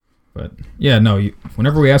But yeah, no.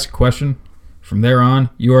 Whenever we ask a question, from there on,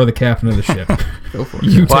 you are the captain of the ship. Go for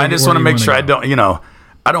it. Well, I just want to make sure I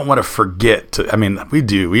don't want to forget to. I mean,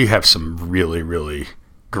 we have some really, really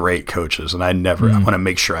great coaches, and I want to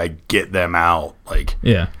make sure I get them out,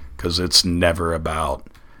 because it's never about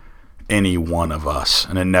any one of us,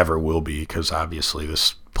 and it never will be, because obviously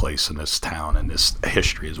this place and this town and this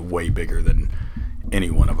history is way bigger than any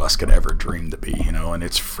one of us could ever dream to be, and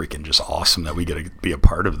it's freaking just awesome that we get to be a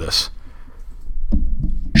part of this.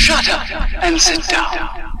 Shut up and sit down.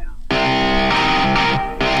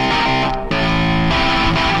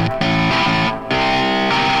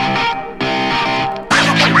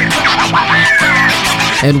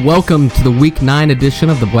 And welcome to the Week 9 edition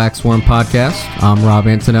of the Black Swarm Podcast. I'm Rob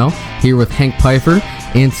Antonell, here with Hank Pfeiffer,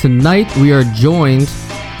 and tonight we are joined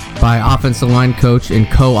by offensive line coach and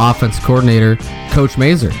co-offense coordinator, Coach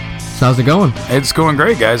Mazur. So how's it going? It's going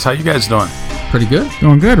great, guys. How you guys doing? Pretty good.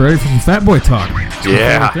 Going good. Ready for some fat boy talk.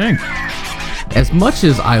 Yeah. As much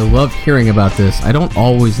as I love hearing about this, I don't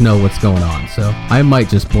always know what's going on, so I might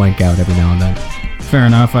just blank out every now and then. Fair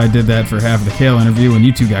enough. I did that for half of the Kale interview when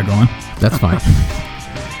you two got going. That's fine.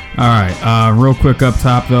 All right. Real quick up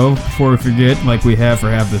top, though, before we forget, like we have for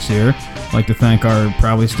half this year, I'd like to thank our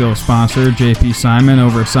probably still sponsor, JP Simon,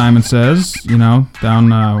 over at Simon Says, down,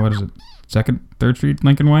 2nd, 3rd Street,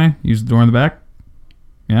 Lincoln Way? Use the door in the back?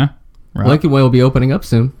 Yeah? Right. Lincoln Way will be opening up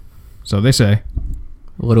soon. So they say.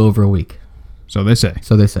 A little over a week. So they say.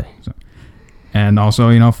 And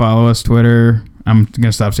also, follow us, Twitter. I'm going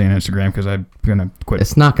to stop saying Instagram because I'm going to quit.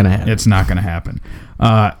 It's not going to happen. It's not going to happen.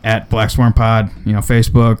 At Black Swarm Pod,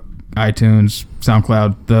 Facebook, iTunes,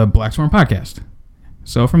 SoundCloud, the Black Swarm Podcast.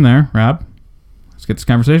 So from there, Rob, let's get this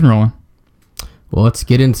conversation rolling. Well, let's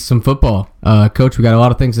get into some football. Coach, we got a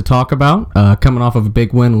lot of things to talk about. Coming off of a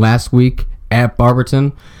big win last week at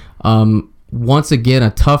Barberton. Once again,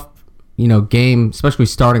 a tough, game, especially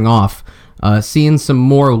starting off. Seeing some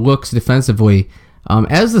more looks defensively.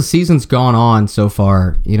 As the season's gone on so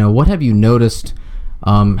far, what have you noticed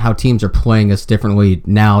how teams are playing us differently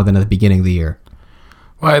now than at the beginning of the year?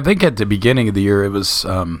 Well, I think at the beginning of the year, it was,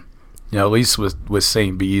 at least with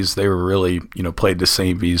St. B's, they were really, played the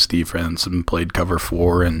St. B's defense and played cover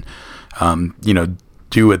 4 and,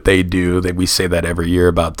 do what they do. We say that every year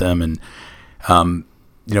about them. And,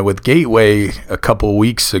 with Gateway a couple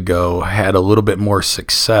weeks ago had a little bit more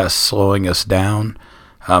success slowing us down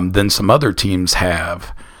than some other teams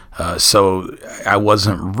have. So I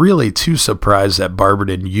wasn't really too surprised that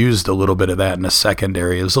Barberton used a little bit of that in the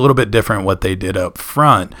secondary. It was a little bit different what they did up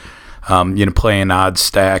front, playing odd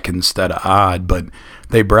stack instead of odd. But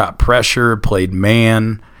they brought pressure, played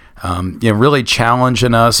man, really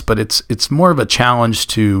challenging us. But it's more of a challenge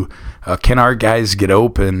to can our guys get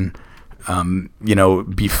open,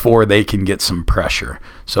 before they can get some pressure.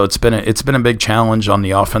 So it's been a big challenge on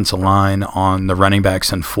the offensive line, on the running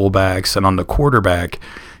backs and fullbacks, and on the quarterback,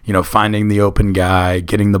 finding the open guy,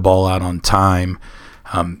 getting the ball out on time.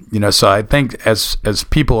 So I think as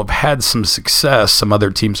people have had some success, some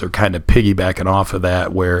other teams are kind of piggybacking off of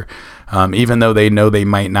that, where even though they know they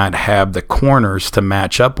might not have the corners to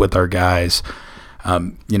match up with our guys,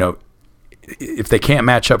 if they can't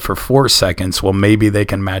match up for 4 seconds, well, maybe they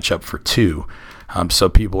can match up for 2. So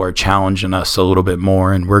people are challenging us a little bit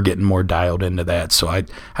more, and we're getting more dialed into that. So I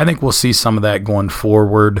think we'll see some of that going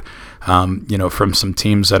forward, from some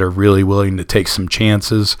teams that are really willing to take some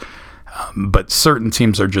chances. But certain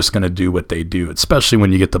teams are just going to do what they do, especially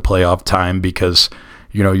when you get to playoff time, because,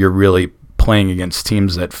 you're really playing against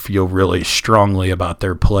teams that feel really strongly about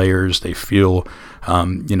their players. They feel,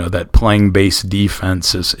 that playing base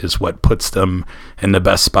defense is what puts them in the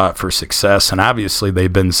best spot for success. And obviously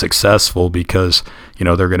they've been successful because,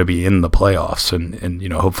 they're going to be in the playoffs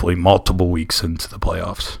and hopefully multiple weeks into the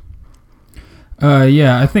playoffs.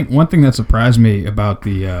 I think one thing that surprised me about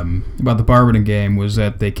the Barberton game was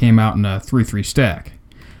that they came out in a 3-3 stack.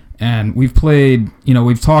 And we've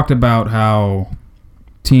talked about how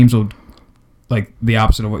teams will, like the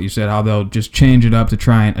opposite of what you said, how they'll just change it up to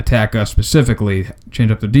try and attack us specifically, change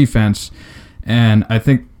up the defense. And I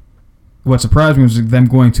think what surprised me was them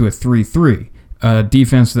going to a 3-3, a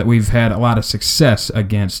defense that we've had a lot of success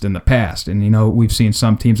against in the past. And, we've seen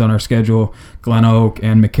some teams on our schedule, Glen Oak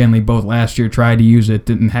and McKinley, both last year tried to use it,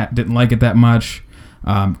 didn't like it that much,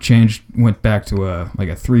 went back to a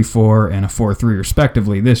 3-4 and a 4-3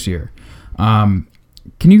 respectively this year. Can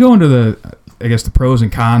you go into the pros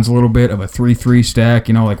and cons a little bit of a 3-3 stack,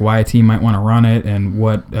 why a team might want to run it and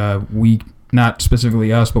what we, not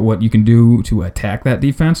specifically us, but what you can do to attack that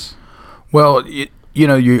defense? Well,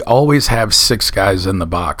 you always have 6 guys in the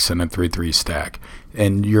box in a 3-3 stack.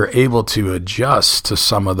 and you're able to adjust to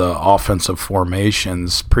some of the offensive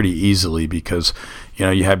formations pretty easily because,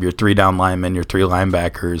 you have your 3 down linemen, your 3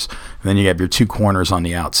 linebackers, and then you have your 2 corners on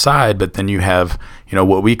the outside, but then you have,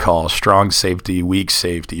 what we call strong safety, weak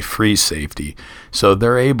safety, free safety. So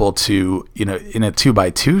they're able to, in a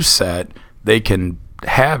 2x2 set, they can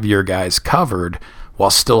have your guys covered while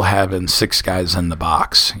still having 6 guys in the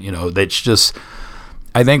box. That's just,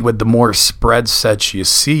 I think with the more spread sets you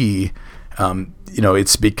see,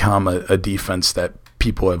 it's become a defense that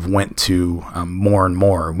people have went to more and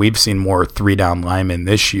more. We've seen more 3 down linemen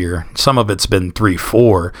this year. Some of it's been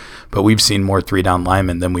 3-4, but we've seen more 3 down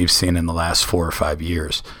linemen than we've seen in the last 4 or 5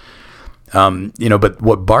 years. But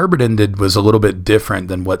what Barberton did was a little bit different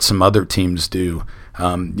than what some other teams do.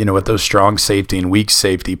 With those strong safety and weak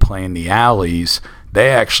safety playing the alleys, they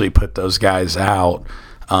actually put those guys out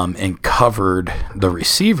and covered the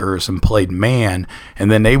receivers and played man, and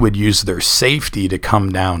then they would use their safety to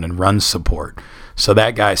come down and run support. So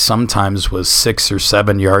that guy sometimes was 6 or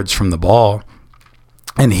 7 yards from the ball,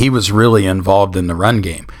 and he was really involved in the run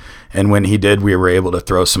game. And when he did, we were able to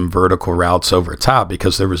throw some vertical routes over top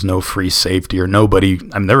because there was no free safety or nobody.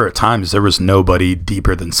 There were times there was nobody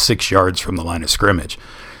deeper than 6 yards from the line of scrimmage.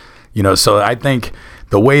 So I think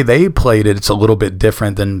the way they played it, it's a little bit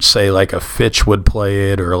different than, say, like a Fitch would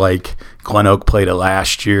play it or like Glen Oak played it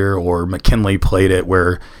last year or McKinley played it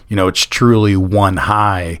where, it's truly one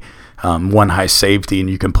high safety and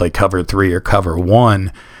you can play cover 3 or cover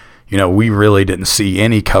 1. We really didn't see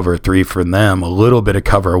any cover 3 from them, a little bit of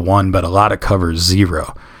cover 1, but a lot of cover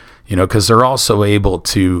 0, because they're also able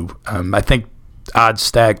to, I think odd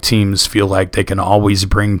stack teams feel like they can always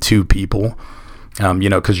bring 2 people,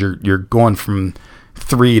 because you're going from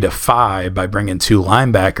 3 to 5 by bringing 2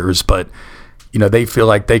 linebackers, but they feel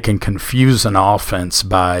like they can confuse an offense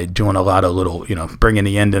by doing a lot of little, bringing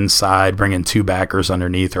the end inside, bringing 2 backers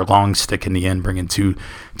underneath, or long stick in the end, bringing two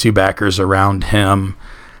backers around him.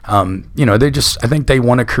 I think they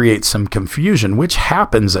want to create some confusion, which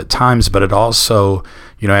happens at times, but it also,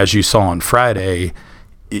 as you saw on Friday,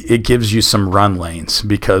 it gives you some run lanes,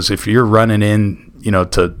 because if you're running in,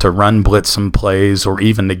 to run blitz some plays or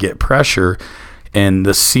even to get pressure and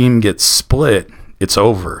the seam gets split, it's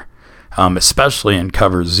over. Especially in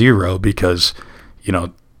cover 0 because,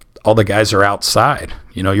 all the guys are outside.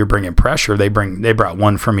 You're bringing pressure. They brought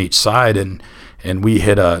 1 from each side, and we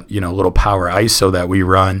hit a little power ISO that we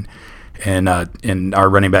run, and our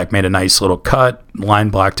running back made a nice little cut, line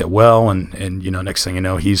blocked it well, and next thing you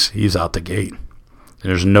know, he's out the gate.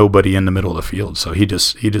 There's nobody in the middle of the field, so he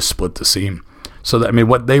just split the seam. So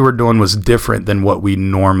what they were doing was different than what we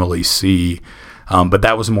normally see, but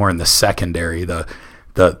that was more in the secondary. The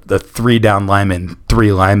 3 down linemen, 3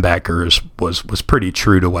 linebackers was pretty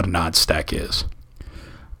true to what an odd stack is.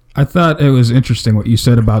 I thought it was interesting what you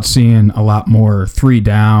said about seeing a lot more 3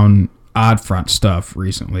 down odd front stuff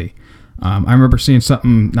recently. I remember seeing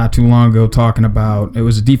something not too long ago talking about, it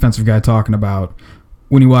was a defensive guy talking about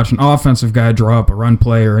when you watch an offensive guy draw up a run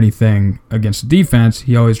play or anything against the defense,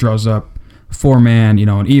 he always draws up 4-man,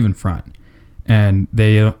 an even front. And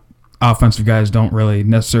they offensive guys don't really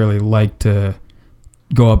necessarily like to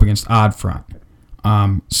go up against odd front.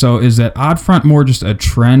 So is that odd front more just a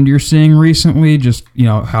trend you're seeing recently? Just,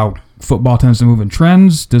 how football tends to move in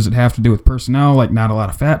trends? Does it have to do with personnel, like not a lot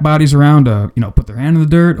of fat bodies around to, put their hand in the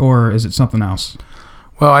dirt, or is it something else?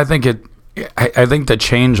 Well, I think the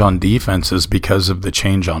change on defense is because of the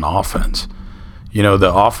change on offense.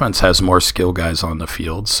 The offense has more skill guys on the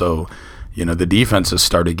field, so, the defense has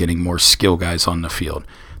started getting more skill guys on the field.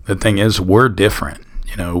 The thing is, we're different.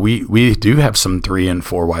 We do have some 3 and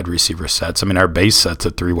 4 wide receiver sets. Our base set's a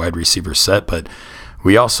 3 wide receiver set, but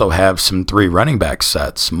we also have some 3 running back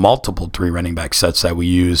sets, multiple 3 running back sets that we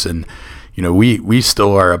use. And, we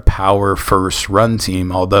still are a power first run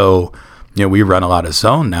team, although, we run a lot of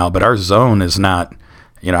zone now, but our zone is not,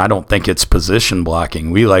 I don't think it's position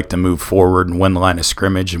blocking. We like to move forward and win the line of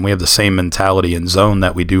scrimmage, and we have the same mentality in zone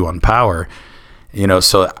that we do on power,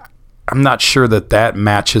 so I'm not sure that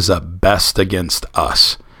matches up best against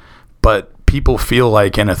us, but people feel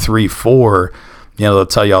like in a 3-4, they'll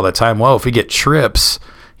tell you all the time, well, if we get trips,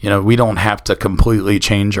 we don't have to completely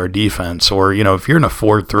change our defense. Or, if you're in a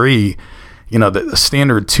 4-3, the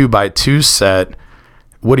standard 2x2 set,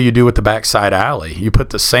 what do you do with the backside alley? You put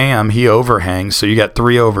the Sam, he overhangs, so you got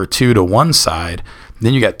 3/2 to one side,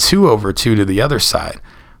 then you got 2/2 to the other side.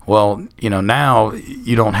 Well, now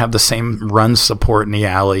you don't have the same run support in the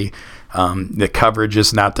alley. The coverage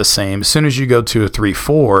is not the same. As soon as you go to a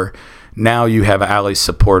 3-4, now you have alley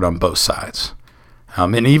support on both sides.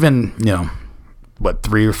 And even,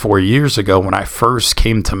 3 or 4 years ago when I first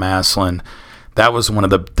came to Massillon, that was one of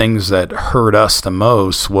the things that hurt us the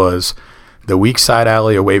most was the weak side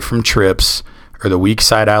alley away from trips or the weak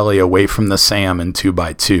side alley away from the Sam in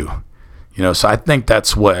 2x2. So I think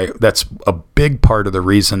that's a big part of the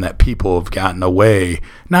reason that people have gotten away,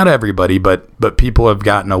 not everybody, but people have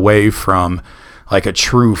gotten away from like a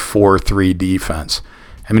true 4-3 defense.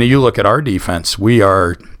 I mean, you look at our defense, we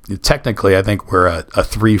are technically, I think we're a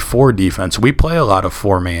 3-4 defense. We play a lot of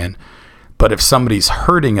 4-man, but if somebody's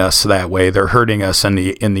hurting us that way, they're hurting us in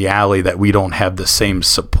the alley that we don't have the same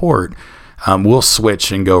support. We'll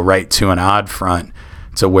switch and go right to an odd front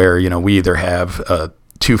to where, we either have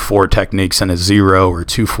 2-4 techniques and a 0 or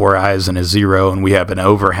 2-4 eyes and a 0, and we have an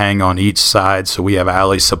overhang on each side, so we have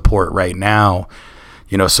alley support right now.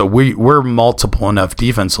 So we're multiple enough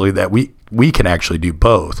defensively that we can actually do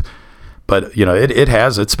both. But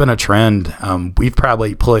it's been a trend. We've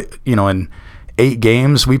probably played in 8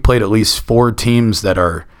 games we played at least 4 teams that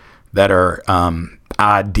are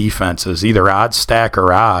odd defenses, either odd stack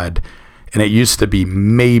or odd, and it used to be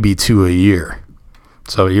maybe 2 a year.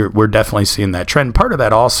 So we're definitely seeing that trend. Part of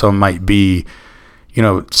that also might be,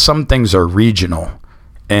 some things are regional.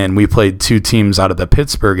 And we played 2 teams out of the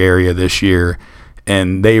Pittsburgh area this year,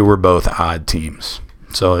 and they were both odd teams.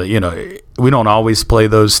 So, we don't always play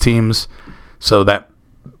those teams. So that,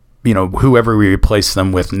 whoever we replace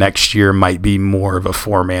them with next year might be more of a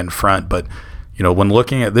 4-man front. But, when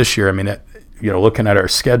looking at this year, I mean, looking at our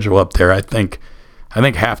schedule up there, I think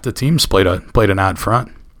half the teams played an odd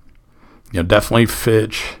front. Definitely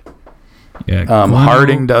Fitch. Yeah,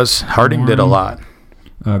 Harding did a lot.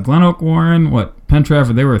 Glen Oak, Warren, Penn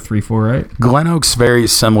Trafford, they were a 3-4, right? Glen Oak's very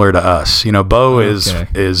similar to us. Bo is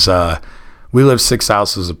we live 6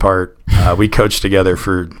 houses apart. We coached together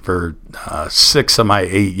for 6 of my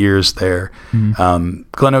 8 years there. Mm-hmm.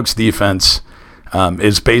 Glen Oak's defense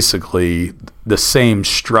is basically the same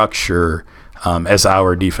structure as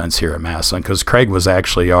our defense here at Massillon, because Craig was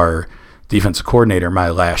actually our defensive coordinator my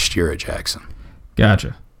last year at Jackson.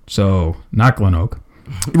 Gotcha. So not Glen Oak.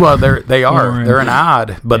 Well, they are. They're an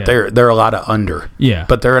odd, but they're a lot of under. Yeah.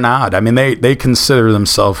 But they're an odd. I mean, they consider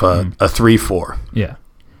themselves a 3-4. Yeah.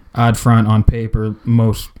 Odd front on paper,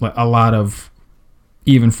 a lot of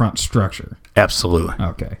even front structure. Absolutely.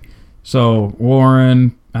 Okay. So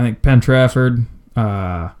Warren, I think Penn Trafford,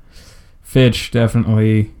 Fitch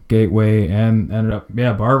definitely, Gateway, and ended up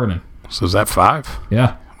Barberton. So is that 5?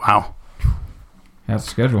 Yeah. Wow. That's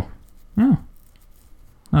the schedule. Yeah.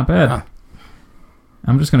 Not bad. Yeah.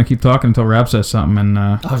 I'm just going to keep talking until Rap says something. And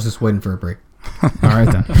I was just waiting for a break. All right,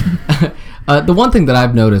 then. The one thing that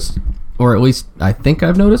I've noticed, or at least I think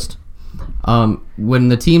I've noticed, when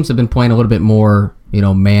the teams have been playing a little bit more,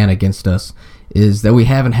 man against us, is that we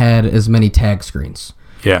haven't had as many tag screens.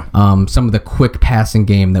 Yeah. Some of the quick passing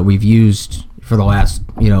game that we've used for the last,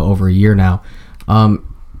 over a year now,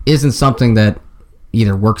 isn't something that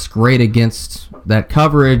either works great against that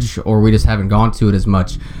coverage or we just haven't gone to it as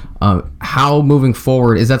much. How moving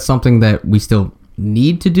forward, is that something that we still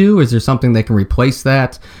need to do? Is there something that can replace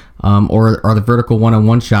that? Or are the vertical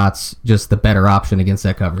one-on-one shots just the better option against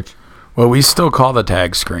that coverage? Well, we still call the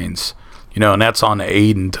tag screens, and that's on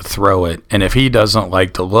Aiden to throw it. And if he doesn't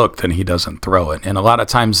like to look, then he doesn't throw it. And a lot of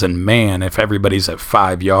times in man, if everybody's at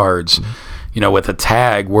 5 yards, with a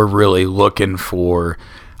tag, we're really looking for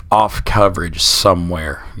off coverage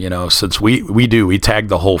somewhere, since we tag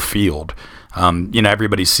the whole field.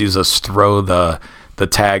 Everybody sees us throw the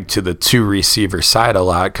tag to the 2 receiver side a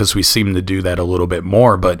lot because we seem to do that a little bit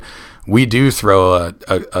more, but we do throw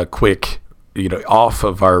a quick, off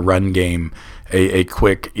of our run game, a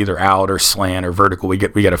quick either out or slant or vertical. We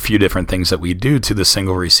get a few different things that we do to the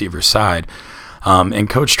single receiver side. And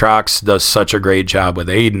Coach Trox does such a great job with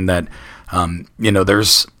Aiden that,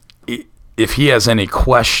 if he has any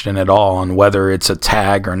question at all on whether it's a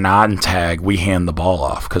tag or non-tag, we hand the ball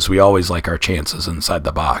off because we always like our chances inside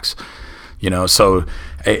the box. So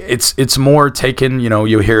it's more taken,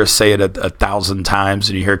 you hear us say it 1,000 times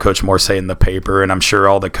and you hear Coach Moore say it in the paper, and I'm sure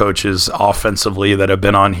all the coaches offensively that have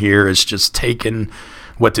been on here is just taking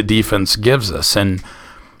what the defense gives us. And,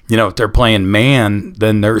 if they're playing man,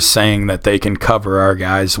 then they're saying that they can cover our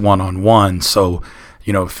guys one-on-one. So,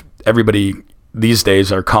 if everybody these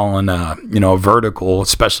days are calling a vertical,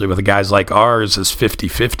 especially with guys like ours, is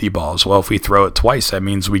 50-50 balls. Well, if we throw it twice, that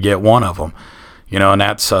means we get one of them, and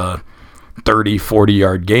that's a 30-40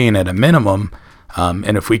 yard gain at a minimum.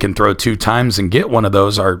 And if we can throw 2 times and get one of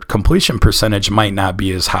those, our completion percentage might not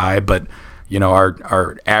be as high, but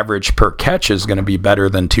our average per catch is going to be better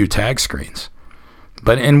than 2 tag screens.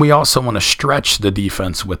 And we also want to stretch the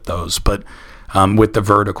defense with those. But with the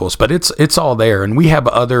verticals, but it's all there, and we have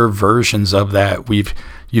other versions of that.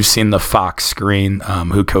 You've seen the Fox screen,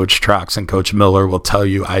 who Coach Trox and Coach Miller will tell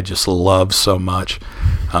you I just love so much.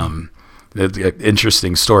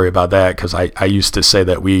 Interesting story about that, because I used to say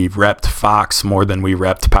that we repped Fox more than we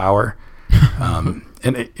repped Power.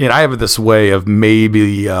 And I have this way of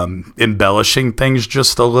maybe embellishing things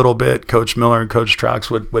just a little bit. Coach Miller and Coach Trox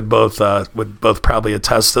would both probably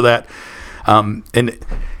attest to that.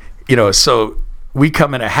 So we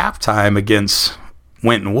come in at halftime against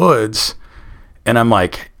Winton Woods, and I'm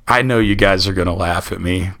like, I know you guys are going to laugh at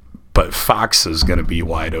me, but Fox is going to be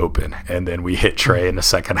wide open. And then we hit Trey in the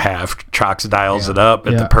second half. Trox dials it up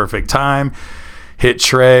at the perfect time. Hit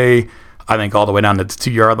Trey, I think, all the way down to the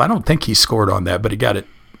 2-yard line. I don't think he scored on that, but he got it.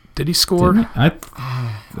 Did he score?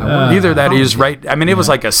 Either that, he was right. I mean, it was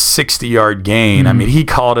like a 60-yard gain. I mean, he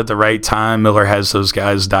called at the right time. Miller has those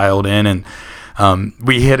guys dialed in, and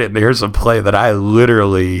we hit it. There's a play that I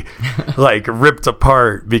literally ripped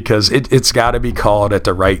apart, because it's got to be called at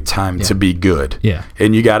the right time to be good. Yeah.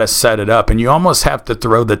 And you got to set it up, and you almost have to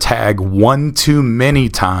throw the tag one too many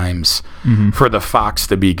times for the Fox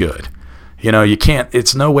to be good. You can't.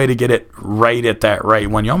 It's no way to get it right at that right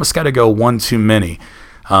one. You almost got to go one too many.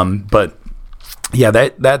 But yeah,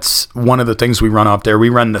 that's one of the things we run off there. We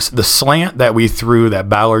run the slant that we threw that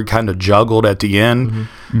Ballard kind of juggled at the end.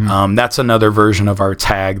 That's another version of our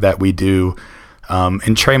tag that we do.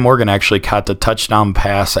 And Trey Morgan actually caught the touchdown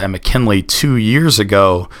pass at McKinley 2 years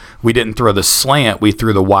ago. We didn't throw the slant; we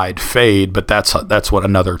threw the wide fade. But that's what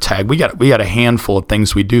another tag. We got a handful of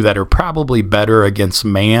things we do that are probably better against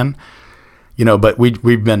man. But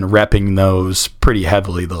we've been repping those pretty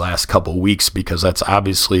heavily the last couple of weeks, because that's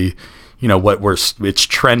obviously, it's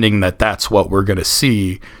trending that's what we're going to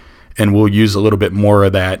see, and we'll use a little bit more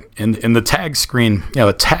of that. In the tag screen,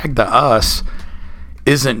 a tag to us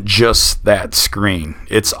isn't just that screen.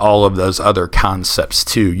 It's all of those other concepts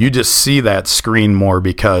too. You just see that screen more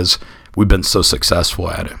because we've been so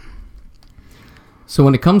successful at it. So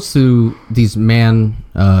when it comes to these man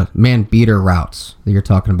beater routes that you're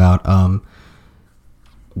talking about,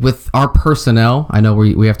 with our personnel, I know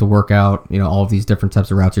we have to work out, all of these different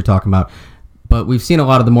types of routes you're talking about, but we've seen a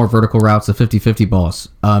lot of the more vertical routes, the 50-50 balls.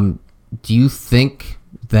 Do you think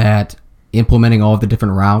that implementing all of the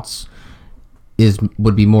different routes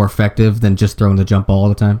would be more effective than just throwing the jump ball all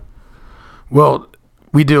the time? Well,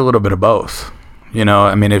 we do a little bit of both.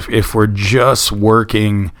 I mean, if we're just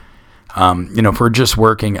working, if we're just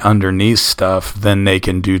working underneath stuff, then they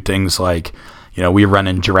can do things like, we're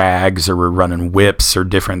running drags, or we're running whips, or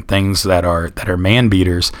different things that are man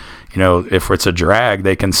beaters. If it's a drag,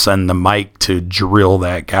 they can send the mic to drill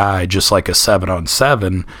that guy, just like a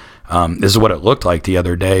 7-on-7. This is what it looked like the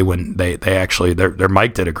other day when they actually, their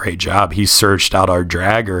mic did a great job. He searched out our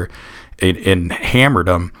dragger and hammered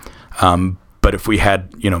him. But if we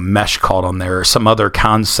had, mesh called on there, or some other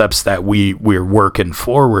concepts that we're working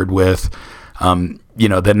forward with,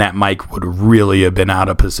 then that mic would really have been out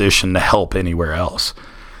of position to help anywhere else.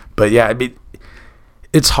 But yeah, I mean,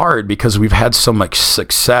 it's hard because we've had so much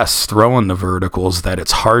success throwing the verticals that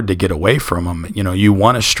it's hard to get away from them. You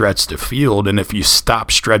want to stretch the field, and if you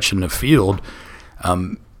stop stretching the field,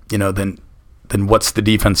 then what's the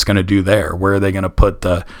defense going to do there? Where are they going to put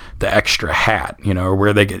the extra hat? Or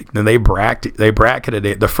where they bracketed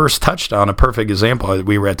it. The first touchdown, a perfect example.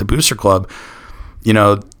 We were at the Booster Club.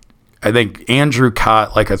 I think Andrew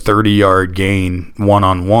caught like a 30-yard gain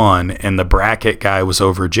one-on-one, and the bracket guy was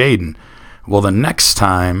over Jaden. Well, the next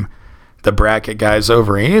time, the bracket guy's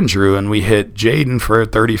over Andrew, and we hit Jaden for a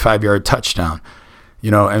 35-yard touchdown.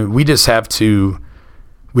 And we just have to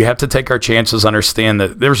take our chances, understand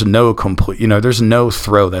that there's no there's no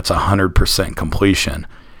throw that's 100% completion.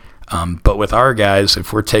 But with our guys,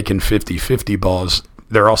 if we're taking 50-50 balls,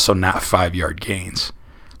 they're also not 5-yard gains.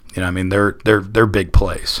 They're big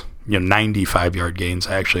plays. 95-yard gains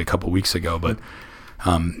actually a couple weeks ago, but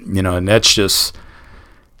and that's just,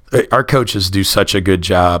 our coaches do such a good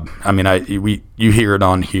job. I mean, you hear it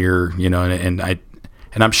on here, and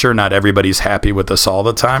I'm sure not everybody's happy with us all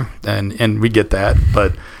the time, and we get that,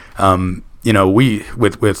 but we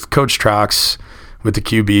with Coach Trox, with the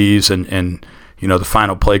QBs, and the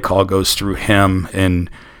final play call goes through him, and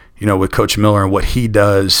with Coach Miller and what he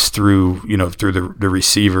does through the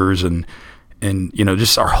receivers and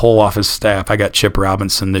just our whole office staff. I got Chip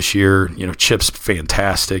Robinson this year. Chip's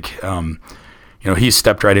fantastic. He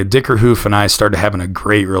stepped right in. Dickerhoof and I started having a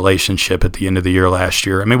great relationship at the end of the year last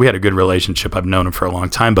year. I mean, we had a good relationship. I've known him for a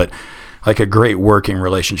long time, but like a great working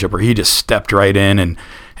relationship where he just stepped right in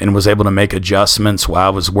and was able to make adjustments while I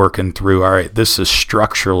was working through, all right, this is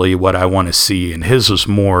structurally what I want to see. And his was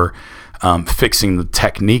more fixing the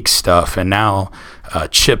technique stuff, and now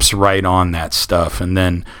Chip's right on that stuff. And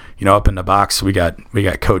then, up in the box, we got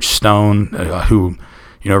Coach Stone, who,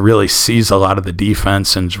 really sees a lot of the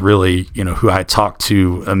defense and is really, who I talk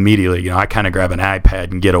to immediately. I kind of grab an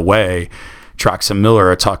iPad and get away. Trox and Miller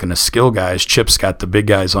are talking to skill guys. Chip's got the big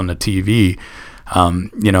guys on the TV.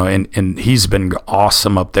 And he's been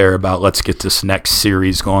awesome up there about, let's get this next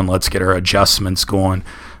series going. Let's get our adjustments going.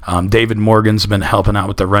 David Morgan's been helping out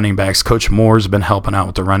with the running backs. Coach Moore's been helping out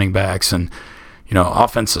with the running backs. And,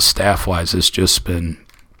 offensive staff-wise, it's just been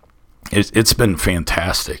it's been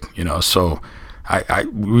fantastic, So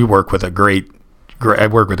we work with I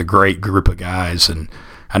work with a great group of guys, and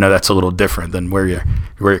I know that's a little different than where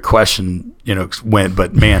your question, went.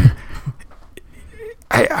 But, man,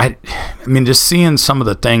 I mean, just seeing some of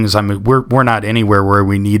the things, we're not anywhere where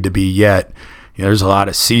we need to be yet. There's a lot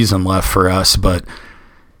of season left for us, but,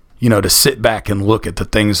 to sit back and look at the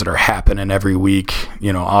things that are happening every week,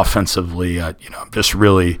 offensively, I'm just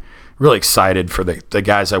really, really excited for the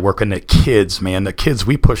guys I work with, and the kids, man. The kids,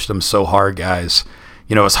 we push them so hard, guys.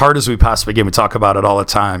 As hard as we possibly can. We talk about it all the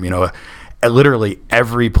time. Literally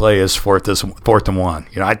every play is fourth and one.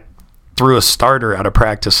 I threw a starter out of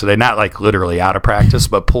practice today, not like literally out of practice,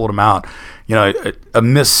 but pulled him out. A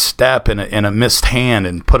misstep and a missed hand,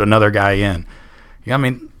 and put another guy in.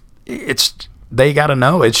 They got to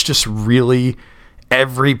know it's just really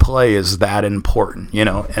every play is that important,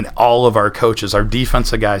 and all of our coaches, our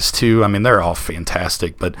defensive guys too. They're all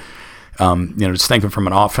fantastic, but just thinking from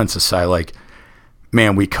an offensive side, like,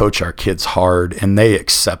 man, we coach our kids hard, and they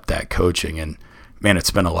accept that coaching, and man,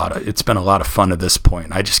 it's been a lot of fun at this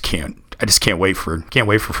point. I just can't wait for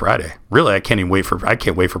Friday. Really, I can't wait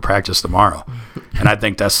for practice tomorrow. And I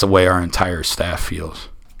think that's the way our entire staff feels.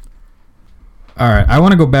 All right, I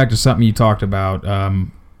want to go back to something you talked about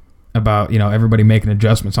everybody making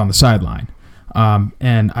adjustments on the sideline.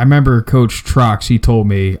 And I remember Coach Trox, he told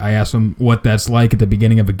me, I asked him what that's like at the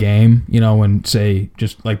beginning of a game, when, say,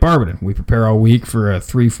 just like Barberton, we prepare all week for a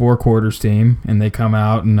 3-4 quarters team, and they come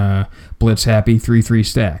out and blitz happy 3-3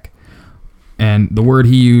 stack. And the word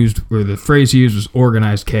he used, or the phrase he used, was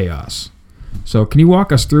organized chaos. So can you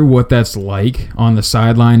walk us through what that's like on the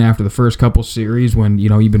sideline after the first couple series when,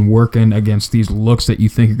 you've been working against these looks that you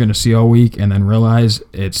think you're going to see all week, and then realize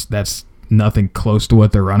that's nothing close to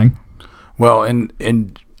what they're running? Well,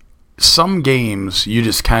 in some games, you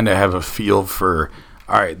just kind of have a feel for,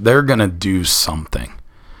 all right, they're going to do something.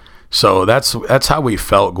 So that's how we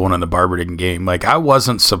felt going in the Barberton game. Like, I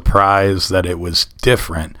wasn't surprised that it was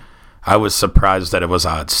different. I was surprised that it was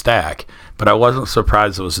odd stack, but I wasn't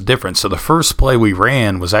surprised it was different. So the first play we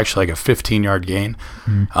ran was actually like a 15-yard gain.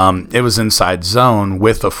 Mm-hmm. It was inside zone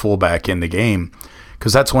with a fullback in the game,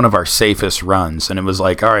 because that's one of our safest runs. And it was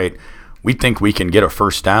like, all right, we think we can get a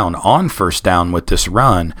first down with this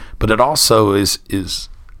run, but it also is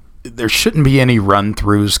there shouldn't be any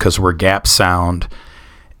run-throughs because we're gap sound,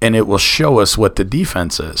 and it will show us what the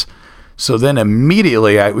defense is. So then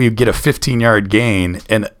immediately we get a 15-yard gain,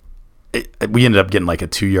 and we ended up getting like a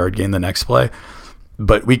 2-yard gain the next play.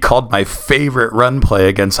 But we called my favorite run play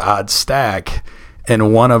against odd stack,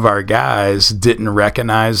 and one of our guys didn't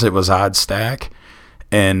recognize it was odd stack,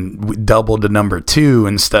 and we doubled to number 2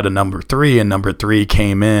 instead of number 3, and number 3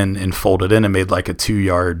 came in and folded in and made like a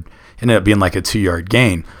 2-yard, ended up being like a 2-yard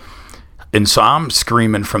gain. And so I'm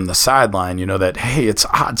screaming from the sideline, that, hey, it's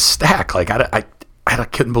odd stack. Like, I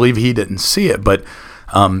couldn't believe he didn't see it. But,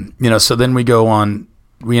 so then we go on,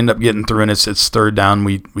 we end up getting through, and it's third down.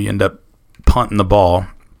 We end up punting the ball.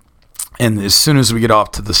 And as soon as we get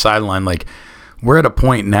off to the sideline, like, we're at a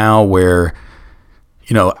point now where,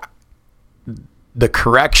 the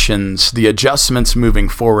corrections, the adjustments moving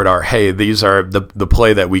forward are, hey, these are the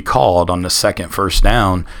play that we called on the second first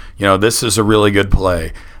down. This is a really good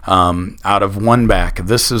play. Out of one back,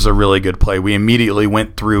 this is a really good play. We immediately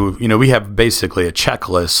went through, we have basically a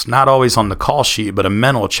checklist, not always on the call sheet, but a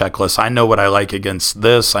mental checklist. I know what I like against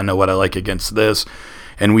this. I know what I like against this.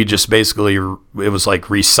 And we just basically, it was like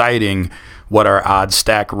reciting what our odd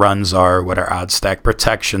stack runs are, what our odd stack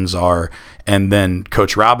protections are, and then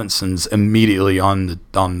Coach Robinson's immediately on the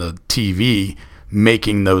TV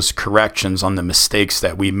making those corrections on the mistakes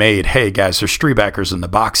that we made. Hey, guys, there's 3 backers in the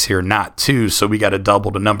box here, not 2, so we got to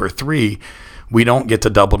double to number 3. We don't get to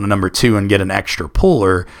double to number 2 and get an extra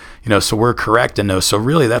puller, so we're correcting those. So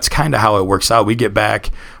really, that's kind of how it works out. We get back,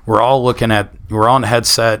 we're on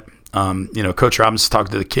headset. Coach Robinson's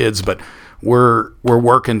talking to the kids, but we're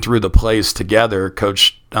working through the plays together.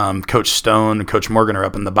 Coach Stone and Coach Morgan are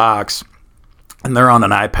up in the box, and they're on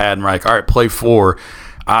an iPad, and we're like, all right, play 4.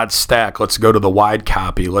 odd stack. Let's go to the wide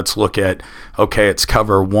copy. Let's look at, okay, it's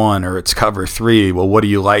cover 1 or it's cover 3. Well, what do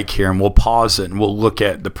you like here? And we'll pause it and we'll look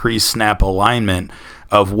at the pre-snap alignment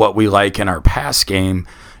of what we like in our pass game.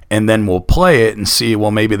 And then we'll play it and see,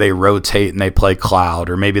 well, maybe they rotate and they play cloud,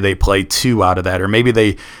 or maybe they play 2 out of that, or maybe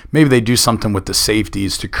they do something with the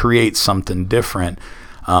safeties to create something different.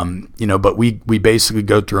 But we basically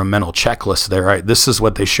go through a mental checklist there. Right, this is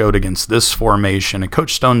what they showed against this formation, and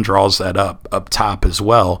Coach Stone draws that up top as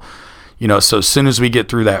well. So as soon as we get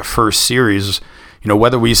through that first series,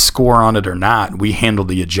 whether we score on it or not, we handle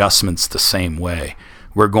the adjustments the same way.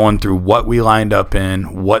 We're going through what we lined up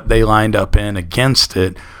in, what they lined up in against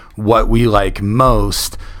it, what we like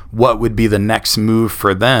most, what would be the next move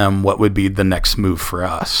for them, what would be the next move for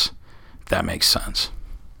us, if that makes sense.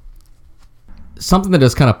 Something that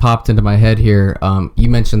just kind of popped into my head here, you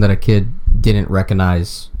mentioned that a kid didn't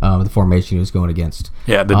recognize the formation he was going against.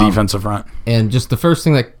 Yeah, the defensive front. And just the first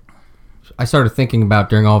thing that I started thinking about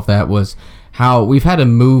during all of that was how we've had to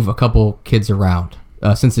move a couple kids around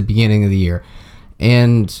since the beginning of the year.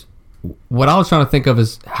 And what I was trying to think of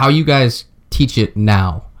is how you guys teach it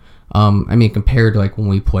now. Compared to like when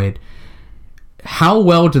we played. How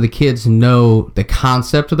well do the kids know the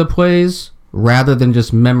concept of the plays rather than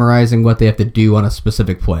just memorizing what they have to do on a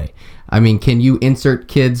specific play? Can you insert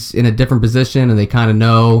kids in a different position and they kind of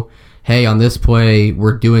know, hey, on this play,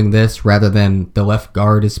 we're doing this rather than the left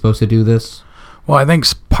guard is supposed to do this? Well, I think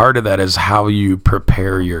part of that is how you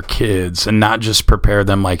prepare your kids, and not just prepare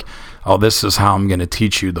them like, oh, this is how I'm going to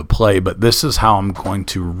teach you the play, but this is how I'm going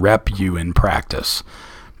to rep you in practice.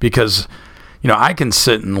 Because, I can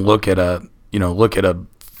sit and look at a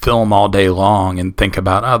film all day long and think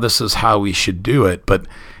about, oh, this is how we should do it. But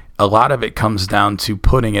a lot of it comes down to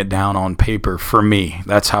putting it down on paper. For me,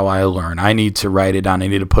 that's how I learn. I need to write it down. I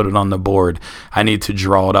need to put it on the board. I need to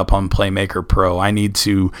draw it up on Playmaker Pro. I need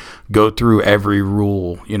to go through every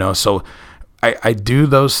rule, so I do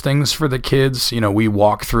those things for the kids. We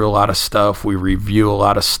walk through a lot of stuff. We review a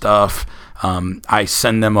lot of stuff. I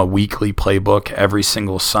send them a weekly playbook every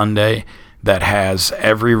single Sunday that has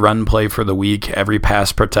every run play for the week, every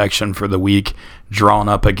pass protection for the week, drawn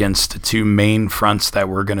up against the 2 main fronts that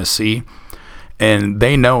we're going to see. And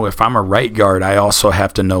they know if I'm a right guard, I also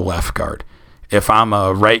have to know left guard. If I'm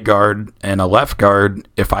a right guard and a left guard,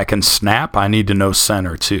 if I can snap, I need to know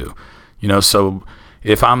center too. So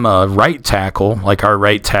if I'm a right tackle, like our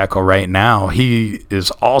right tackle right now, he is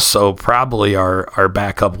also probably our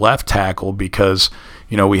backup left tackle because,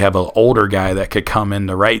 we have an older guy that could come in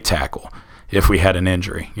the right tackle if we had an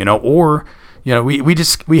injury, or,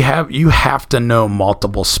 you have to know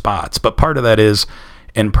multiple spots. But part of that is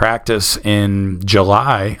in practice in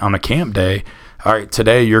July on a camp day, all right,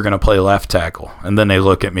 today you're going to play left tackle. And then they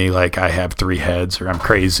look at me like I have 3 heads or I'm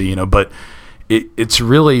crazy, but it's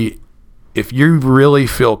really, if you really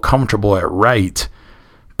feel comfortable at right,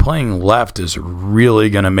 playing left is really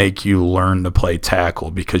going to make you learn to play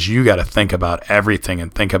tackle because you got to think about everything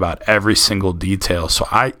and think about every single detail. So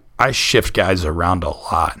I shift guys around a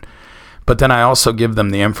lot. But then I also give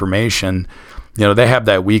them the information. They have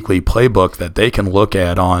that weekly playbook that they can look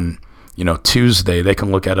at on, Tuesday. They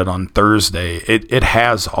can look at it on Thursday. It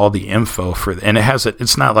has all the info and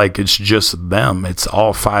it's not like it's just them. It's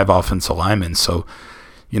all 5 offensive linemen. So,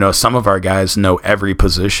 some of our guys know every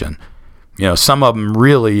position. Some of them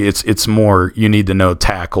really, it's more you need to know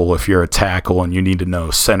tackle if you're a tackle, and you need to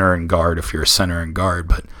know center and guard if you're a center and guard.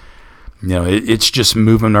 But, it's just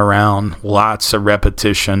moving around, lots of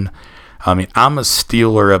repetition. I'm a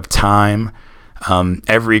stealer of time.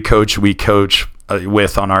 Every coach we coach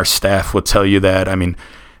with on our staff will tell you that.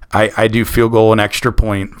 I do field goal and extra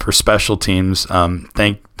point for special teams.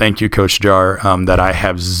 Thank you, Coach Jar, that I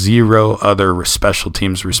have 0 other special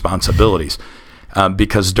teams responsibilities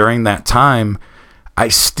because during that time, I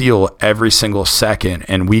steal every single second,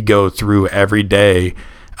 and we go through every day.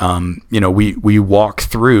 We walk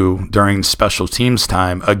through during special teams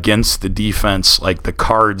time against the defense, like the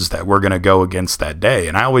cards that we're going to go against that day.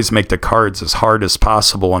 And I always make the cards as hard as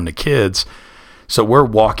possible on the kids. So we're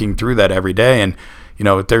walking through that every day. And,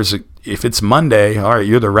 if it's Monday, all right,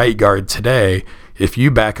 you're the right guard today. If you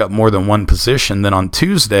back up more than one position, then on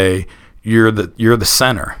Tuesday, you're the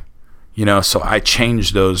center, so I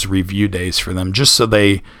change those review days for them just so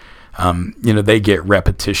they get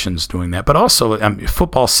repetitions doing that. But also,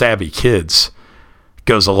 football savvy kids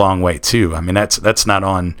goes a long way too. That's not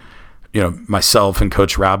on, myself and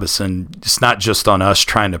Coach Robinson. It's not just on us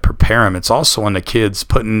trying to prepare them. It's also on the kids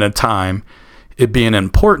putting in the time, it being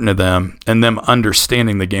important to them, and them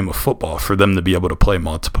understanding the game of football for them to be able to play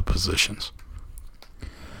multiple positions.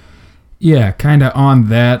 Yeah, kind of on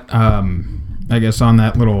that. I guess, on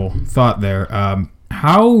that little thought there,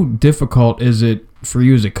 how difficult is it for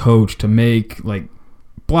you as a coach to make like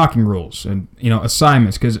blocking rules and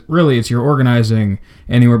assignments? Because really, you're organizing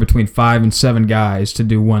anywhere between 5 and 7 guys to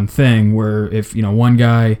do one thing. Where if one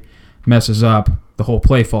guy messes up, the whole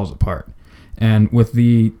play falls apart. And with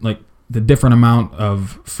the different amount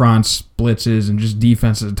of fronts, blitzes, and just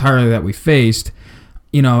defenses entirely that we faced,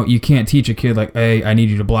 you can't teach a kid like, hey, I need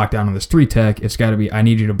you to block down on this 3-tech. It's got to be, I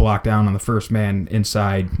need you to block down on the first man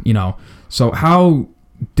inside, So how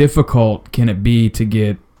difficult can it be to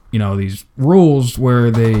get, these rules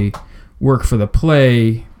where they work for the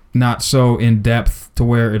play, not so in depth to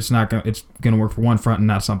where it's going to work for one front and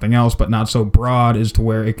not something else, but not so broad as to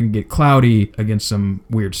where it can get cloudy against some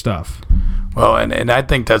weird stuff? Well, and I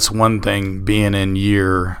think that's one thing being in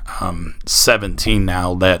year 17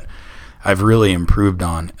 now that I've really improved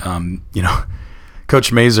on.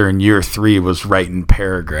 Coach Mazur in year 3 was writing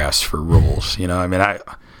paragraphs for rules.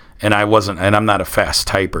 I wasn't, and I'm not a fast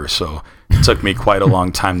typer, so it took me quite a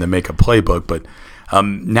long time to make a playbook. But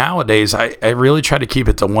nowadays, I really try to keep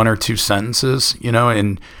it to 1 or 2 sentences.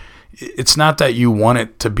 And it's not that you want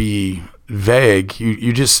it to be vague.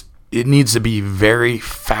 You just, it needs to be very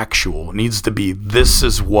factual. It needs to be, this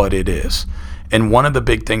is what it is. And one of the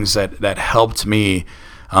big things that helped me.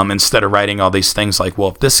 Instead of writing all these things like, well,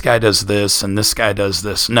 if this guy does this and this guy does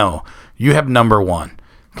this. No, you have number 1.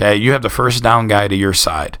 Okay, you have the first down guy to your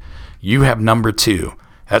side. You have number 2.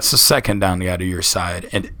 That's the second down guy to your side.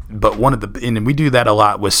 And we do that a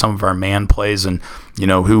lot with some of our man plays and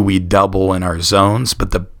who we double in our zones.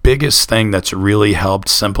 But the biggest thing that's really helped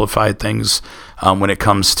simplify things when it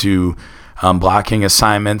comes to blocking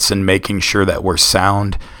assignments and making sure that we're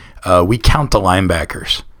sound, we count the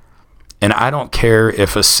linebackers. And I don't care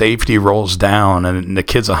if a safety rolls down and the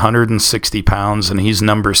kid's 160 pounds and he's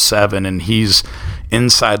number 7 and he's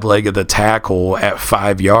inside leg of the tackle at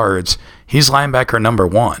 5 yards. He's linebacker number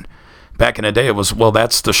 1. Back in the day, it was, well,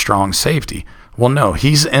 that's the strong safety. Well, no,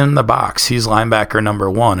 he's in the box. He's linebacker number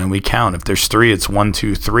 1, and we count. If there's 3, it's 1,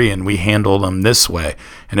 2, 3, and we handle them this way.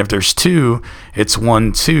 And if there's 2, it's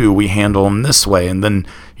 1, 2, we handle them this way. And then,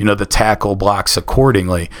 the tackle blocks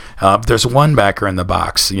accordingly. If there's one backer in the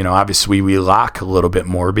box, obviously we lock a little bit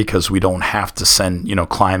more because we don't have to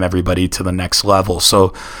climb everybody to the next level.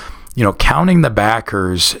 So, counting the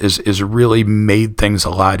backers is really made things a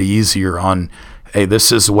lot easier on, hey,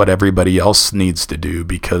 this is what everybody else needs to do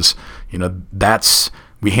because,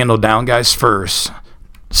 we handle down guys first,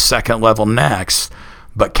 second level next,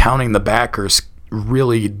 but counting the backers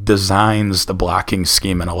really designs the blocking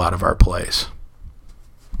scheme in a lot of our plays.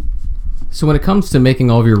 So when it comes to making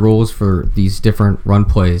all of your rules for these different run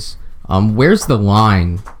plays, where's the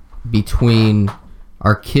line between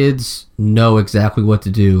our kids know exactly what to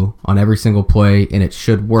do on every single play and it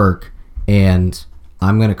should work, and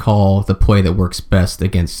I'm going to call the play that works best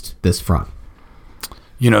against this front?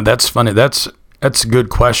 That's funny. That's a good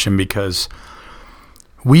question because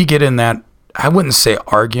we get in that, I wouldn't say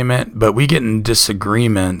argument, but we get in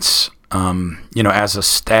disagreements, as a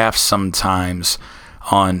staff sometimes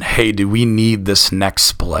on, hey, do we need this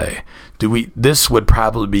next play? This would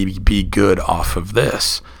probably be good off of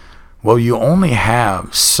this. Well, you only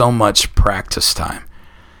have so much practice time.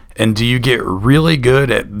 And do you get really good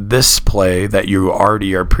at this play that you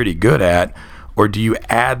already are pretty good at, or do you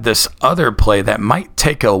add this other play that might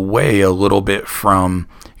take away a little bit from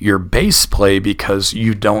your base play because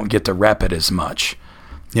you don't get to rep it as much?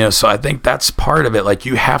 So I think that's part of it. Like,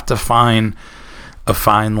 you have to find a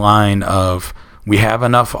fine line of, we have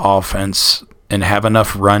enough offense and have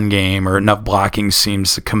enough run game or enough blocking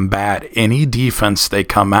schemes to combat any defense they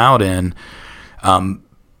come out in,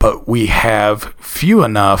 but we have few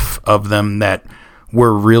enough of them that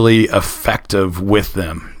we're really effective with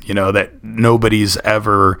them, that nobody's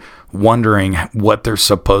ever wondering what they're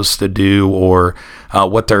supposed to do or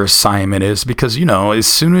what their assignment is, because, as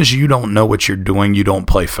soon as you don't know what you're doing, you don't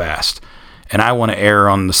play fast. And I want to err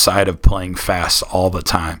on the side of playing fast all the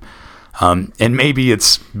time. And maybe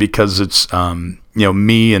it's because it's,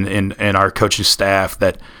 me and our coaching staff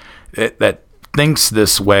that thinks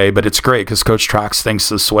this way, but it's great because Coach Trox thinks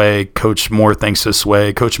this way, Coach Moore thinks this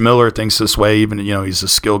way, Coach Miller thinks this way, even, he's a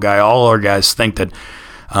skill guy. All our guys think that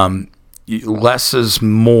less is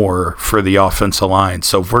more for the offensive line.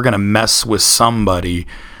 So if we're going to mess with somebody,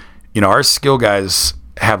 our skill guys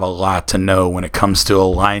have a lot to know when it comes to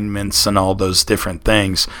alignments and all those different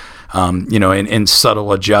things. In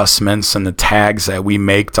subtle adjustments and the tags that we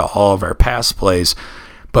make to all of our pass plays.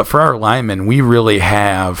 But for our linemen, we really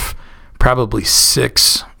have probably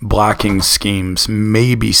 6 blocking schemes,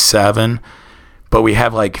 maybe 7, but we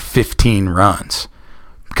have like 15 runs.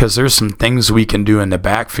 because there's some things we can do in the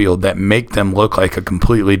backfield that make them look like a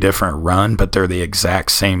completely different run, but they're the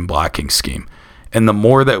exact same blocking scheme. And the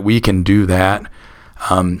more that we can do that,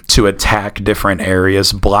 to attack different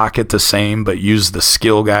areas, block it the same, but use the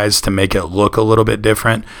skill guys to make it look a little bit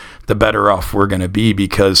different, the better off we're going to be.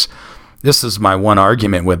 Because this is my one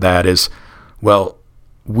argument with that is, well,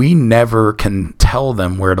 we never can tell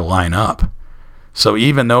them where to line up. So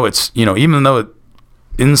even though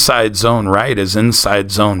inside zone right is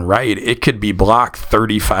inside zone right, it could be blocked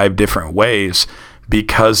 35 different ways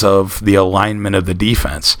because of the alignment of the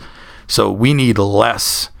defense. So we need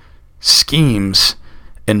less schemes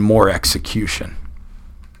and more execution.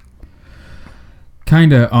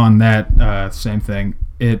 Kind of on that same thing,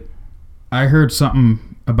 I heard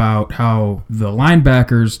something about how the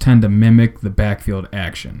linebackers tend to mimic the backfield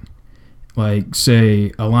action. Like, say,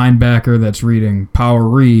 a linebacker that's reading power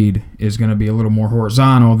read is going to be a little more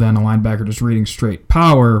horizontal than a linebacker just reading straight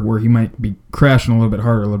power, where he might be crashing a little bit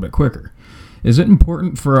harder, a little bit quicker. Is it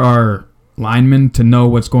important for our linemen to know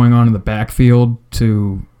what's going on in the backfield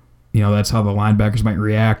to, that's how the linebackers might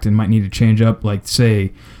react and might need to change up? Like,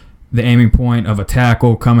 say, the aiming point of a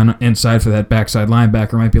tackle coming inside for that backside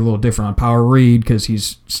linebacker might be a little different on power read because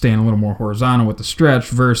he's staying a little more horizontal with the stretch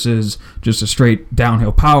versus just a straight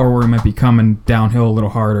downhill power where he might be coming downhill a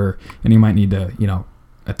little harder and you might need to,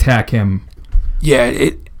 attack him.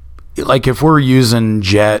 Yeah, like if we're using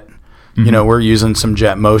jet, we're using some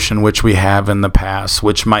jet motion, which we have in the past,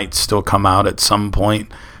 which might still come out at some point,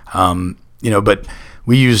 but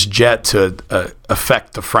we use jet to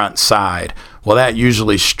affect the front side. Well, that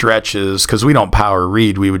usually stretches because we don't power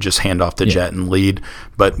read. We would just hand off the jet and lead.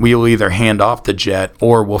 But we'll either hand off the jet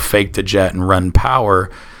or we'll fake the jet and run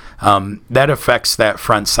power. That affects that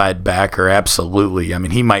front side backer absolutely. I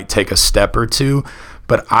mean, he might take a step or two,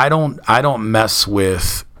 but I don't mess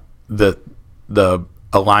with the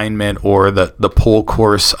alignment or the pull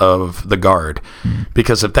course of the guard,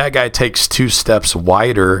 because if that guy takes 2 steps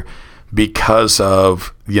wider because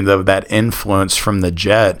of that influence from the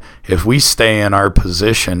jet, if we stay in our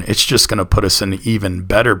position, it's just going to put us in an even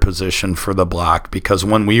better position for the block, because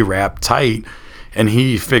when we wrap tight and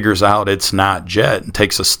he figures out it's not jet and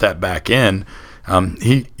takes a step back in,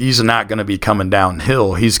 he's not going to be coming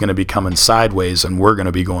downhill. He's going to be coming sideways and we're going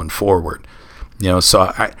to be going forward.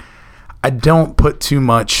 So I don't put too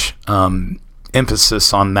much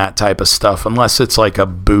emphasis on that type of stuff unless it's like a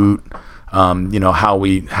boot. How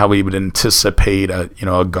we would anticipate a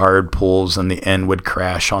guard pulls and the end would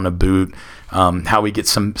crash on a boot. How we get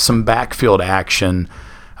some backfield action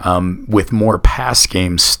with more pass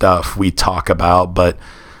game stuff we talk about, but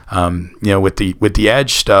with the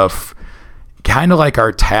edge stuff, kind of like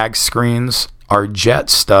our tag screens, our jet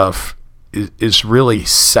stuff is really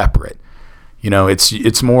separate.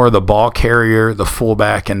 It's more the ball carrier, the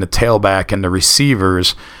fullback, and the tailback, and the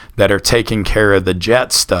receivers that are taking care of the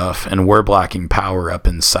jet stuff, and we're blocking power up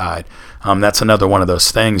inside. That's another one of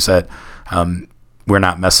those things that we're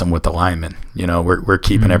not messing with the linemen. We're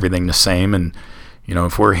keeping everything the same, and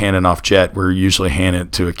if we're handing off jet, we're usually handing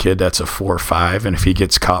it to a kid that's a 4.5, and if he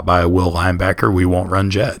gets caught by a will linebacker, we won't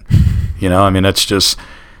run jet. That's just.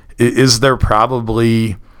 Is there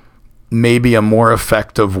probably maybe a more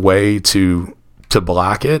effective way to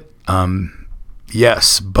block it?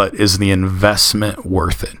 Yes, but is the investment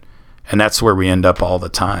worth it? And that's where we end up all the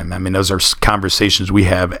time. Those are conversations we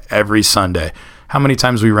have every Sunday. How many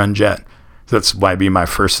times we run jet? That's why be my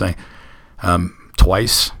first thing.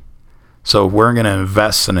 Twice. So we're going to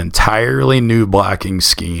invest an entirely new blocking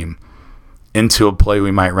scheme into a play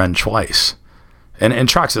we might run twice. And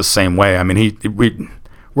Trock's the same way.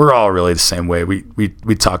 We're all really the same way.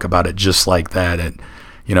 We talk about it just like that. And,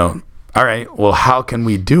 all right, well, how can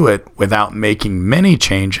we do it without making many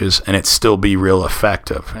changes and it still be real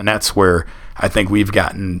effective? And that's where I think we've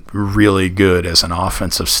gotten really good as an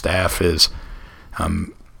offensive staff is, how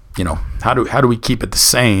do we keep it the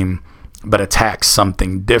same but attack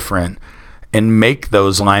something different and make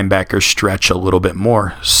those linebackers stretch a little bit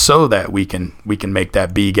more so that we can make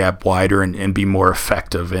that B gap wider and be more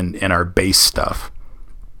effective in our base stuff.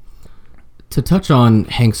 To touch on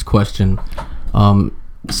Hank's question,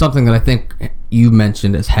 something that I think you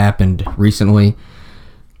mentioned has happened recently.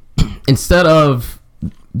 Instead of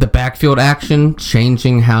the backfield action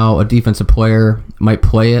changing how a defensive player might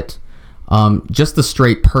play it, just the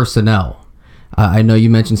straight personnel. I know you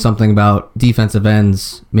mentioned something about defensive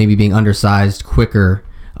ends maybe being undersized quicker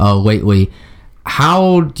lately.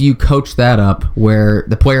 How do you coach that up where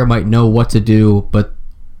the player might know what to do, but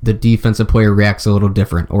the defensive player reacts a little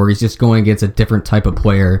different, or he's just going against a different type of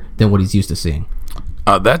player than what he's used to seeing?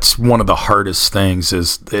 That's one of the hardest things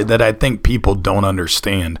is that I think people don't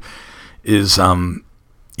understand is,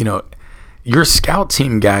 your scout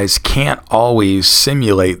team guys can't always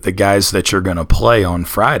simulate the guys that you're going to play on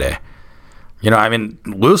Friday.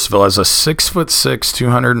 Louisville has a 6'6",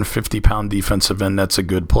 250-pound defensive end that's a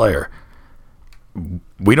good player.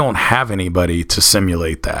 We don't have anybody to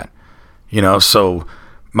simulate that. So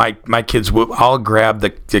my kids, I'll grab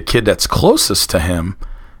the kid that's closest to him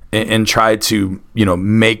and try to,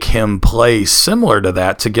 make him play similar to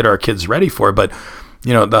that to get our kids ready for it. But, the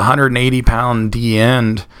 180-pound D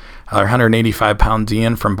end or 185-pound D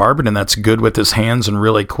end from Barberton that's good with his hands and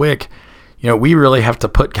really quick, we really have to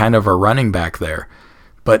put kind of a running back there.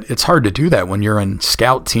 But it's hard to do that when you're in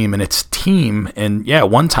scout team and it's team. And,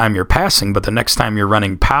 one time you're passing, but the next time you're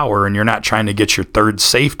running power and you're not trying to get your third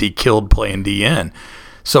safety killed playing DN.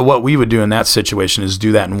 So what we would do in that situation is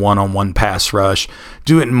do that in one-on-one pass rush,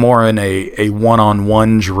 do it more in a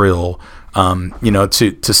one-on-one drill,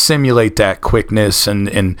 to simulate that quickness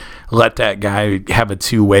and let that guy have a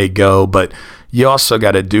two-way go. But you also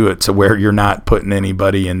got to do it to where you're not putting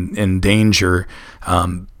anybody in danger,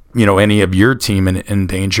 any of your team in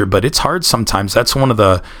danger. But it's hard sometimes. That's one of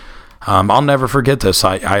the I'll never forget this.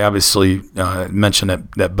 I obviously mentioned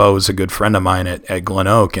that Bo is a good friend of mine at Glen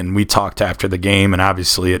Oak, and we talked after the game, and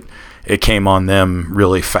obviously it came on them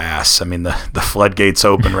really fast. I mean, the floodgates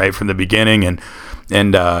open right from the beginning,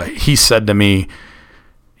 and he said to me,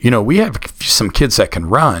 we have some kids that can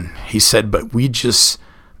run. He said, but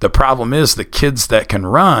the problem is the kids that can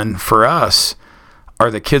run for us are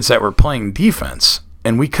the kids that were playing defense,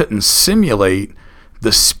 and we couldn't simulate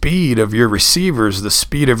the speed of your receivers, the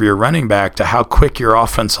speed of your running back to how quick your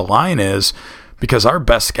offensive line is, because our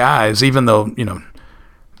best guys, even though,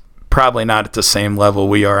 probably not at the same level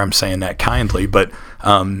we are, I'm saying that kindly, but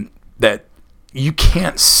that you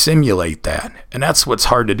can't simulate that. And that's what's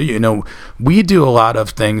hard to do. We do a lot of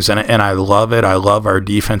things, and I love it. I love our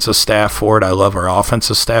defensive staff for it. I love our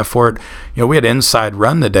offensive staff for it. We had inside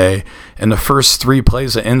run today, and the first 3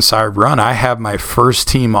 plays of inside run, I have my first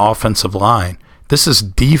team offensive line. This is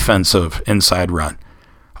defensive inside run.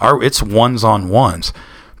 It's ones-on-ones.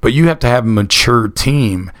 But you have to have a mature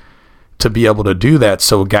team to be able to do that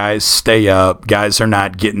so guys stay up, guys are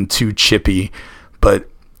not getting too chippy. But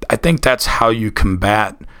I think that's how you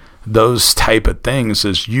combat those type of things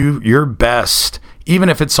is your best, even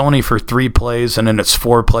if it's only for 3 plays and then it's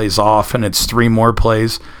 4 plays off and it's 3 more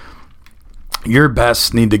plays, your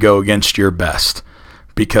best need to go against your best.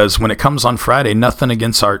 Because when it comes on Friday, nothing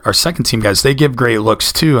against our second team guys. They give great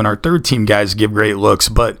looks too, and our third team guys give great looks,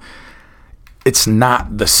 but it's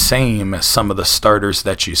not the same as some of the starters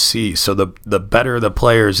that you see. So the better the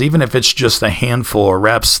players, even if it's just a handful of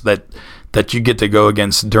reps that you get to go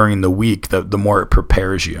against during the week, the more it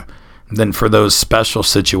prepares you. And then for those special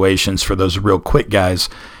situations, for those real quick guys,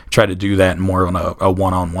 try to do that more on a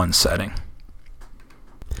one-on-one setting.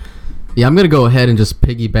 Yeah, I'm going to go ahead and just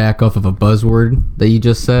piggyback off of a buzzword that you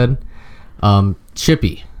just said.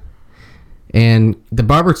 Chippy. And the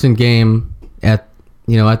Barberton game at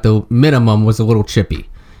the minimum was a little chippy.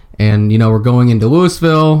 And, we're going into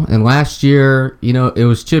Louisville, and last year, it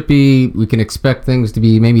was chippy. We can expect things to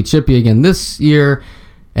be maybe chippy again this year,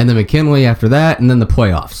 and then McKinley after that, and then the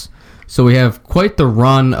playoffs. So we have quite the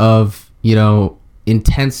run of,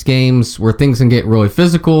 intense games where things can get really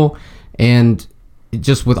physical, and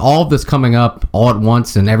just with all of this coming up all at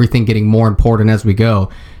once and everything getting more important as we go,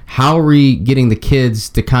 how are we getting the kids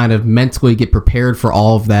to kind of mentally get prepared for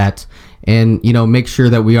all of that and, make sure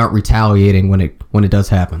that we aren't retaliating when it does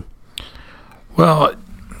happen? Well,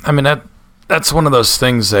 I mean, that's one of those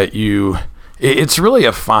things that it's really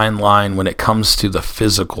a fine line when it comes to the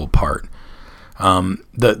physical part.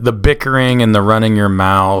 The bickering and the running your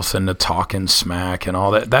mouth and the talking smack and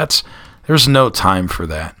all that, there's no time for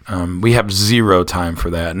that. We have zero time for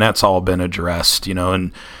that, and that's all been addressed,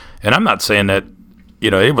 and I'm not saying that,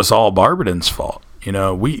 it was all Barberton's fault.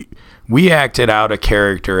 We acted out a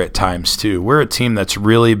character at times too. We're a team that's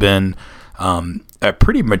really been a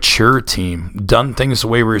pretty mature team, done things the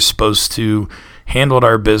way we were supposed to, handled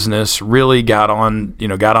our business, really got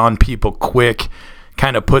on people quick,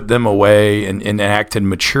 kind of put them away and acted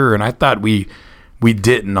mature. And I thought we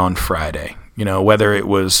didn't on Friday. Whether it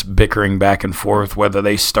was bickering back and forth, whether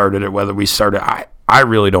they started it, whether we started, I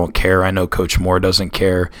really don't care. I know Coach Moore doesn't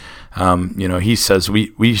care. He says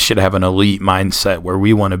we should have an elite mindset where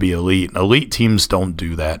we want to be elite. Elite teams don't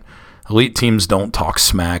do that. Elite teams don't talk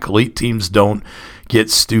smack. Elite teams don't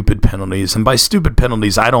get stupid penalties. And by stupid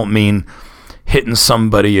penalties, I don't mean hitting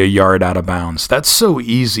somebody a yard out of bounds. That's so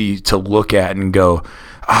easy to look at and go,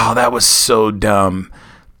 oh, that was so dumb.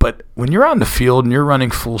 But when you're on the field and you're running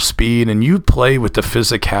full speed and you play with the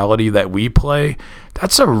physicality that we play,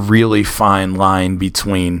 that's a really fine line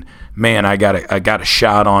between, man, I got a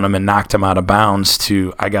shot on him and knocked him out of bounds,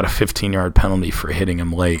 to I got a 15-yard penalty for hitting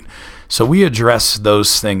him late. So we address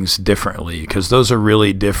those things differently because those are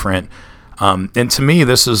really different. And to me,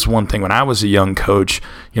 this is one thing. When I was a young coach,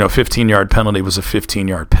 15-yard penalty was a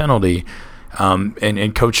 15-yard penalty.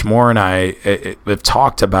 And Coach Moore and I have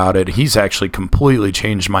talked about it. He's actually completely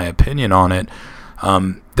changed my opinion on it.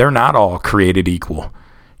 They're not all created equal.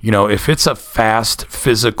 If it's a fast,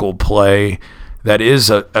 physical play that is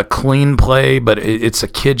a clean play, but it's a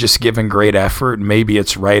kid just giving great effort, maybe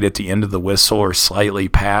it's right at the end of the whistle or slightly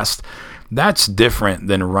past, that's different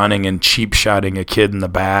than running and cheap shotting a kid in the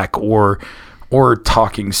back or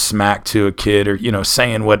talking smack to a kid or,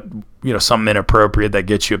 saying what, something inappropriate that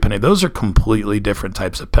gets you a penalty. Those are completely different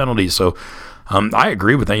types of penalties. So I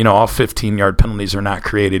agree with that. All 15-yard penalties are not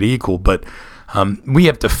created equal, but we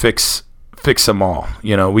have to fix them all.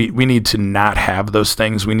 We need to not have those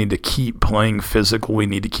things. We need to keep playing physical. We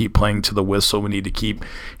need to keep playing to the whistle. We need to keep,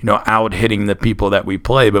 out hitting the people that we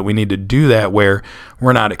play, but we need to do that where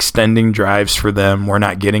we're not extending drives for them. We're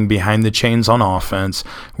not getting behind the chains on offense.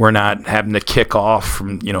 We're not having to kick off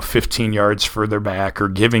from, 15 yards further back or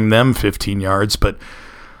giving them 15 yards. But,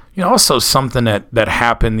 also something that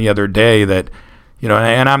happened the other day that,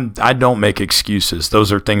 and I don't make excuses.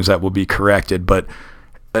 Those are things that will be corrected, but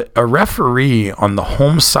a referee on the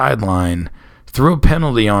home sideline threw a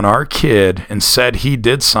penalty on our kid and said he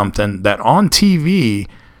did something that on TV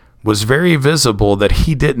was very visible that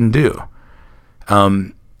he didn't do.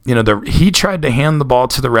 He tried to hand the ball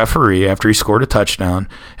to the referee after he scored a touchdown,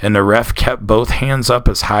 and the ref kept both hands up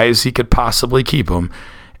as high as he could possibly keep them,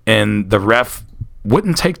 and the ref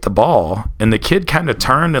wouldn't take the ball, and the kid kind of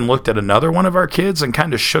turned and looked at another one of our kids and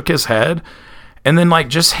kind of shook his head and then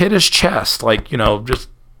just hit his chest, just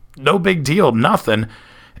no big deal, nothing.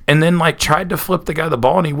 And then tried to flip the guy the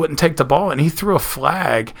ball and he wouldn't take the ball, and he threw a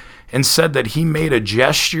flag and said that he made a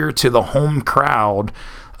gesture to the home crowd.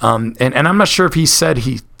 And I'm not sure if he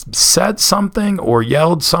said something or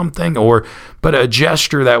yelled something but a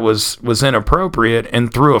gesture that was inappropriate,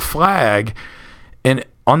 and threw a flag. And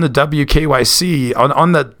on the WKYC,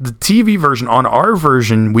 on the TV version, on our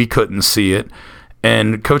version, we couldn't see it.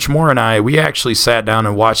 And Coach Moore and I, we actually sat down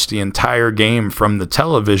and watched the entire game from the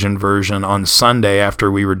television version on Sunday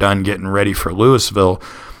after we were done getting ready for Louisville,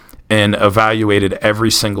 and evaluated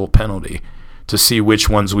every single penalty to see which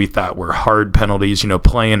ones we thought were hard penalties,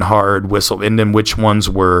 playing hard, whistle, and then which ones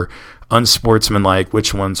were unsportsmanlike,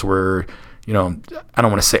 which ones were, I don't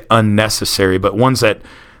want to say unnecessary, but ones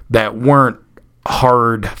that weren't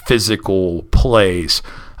hard physical plays.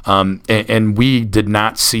 And we did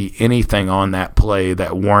not see anything on that play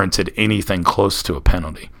that warranted anything close to a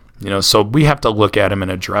penalty. So we have to look at them and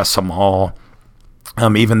address them all,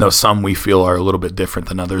 even though some we feel are a little bit different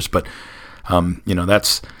than others. But,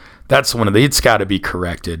 that's one of it's got to be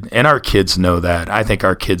corrected. And our kids know that. I think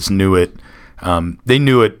our kids knew it. They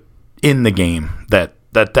knew it in the game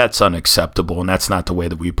that's unacceptable, and that's not the way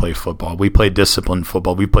that we play football. We play disciplined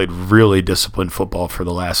football. We played really disciplined football for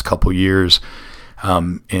the last couple years.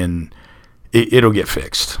 And it'll get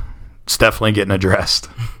fixed. It's definitely getting addressed.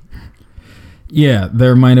 Yeah,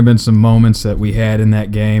 there might have been some moments that we had in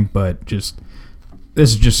that game, but this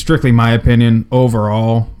is just strictly my opinion.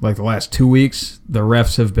 Overall, the last 2 weeks, the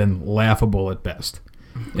refs have been laughable at best.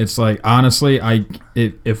 It's honestly,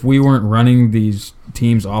 if we weren't running these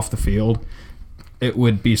teams off the field, it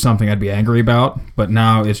would be something I'd be angry about. But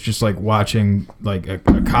now it's just watching a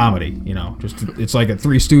comedy, it's like a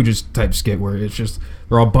Three Stooges type skit where it's just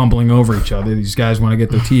they're all bumbling over each other. These guys want to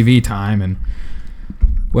get their TV time and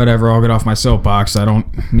whatever. I'll get off my soapbox.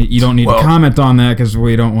 You don't need to comment on that because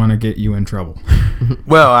we don't want to get you in trouble.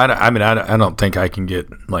 Well, I don't think I can get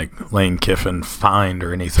Lane Kiffin fined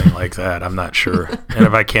or anything like that. I'm not sure. And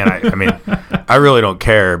if I can, I really don't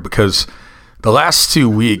care, because the last 2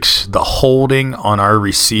 weeks, the holding on our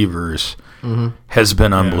receivers has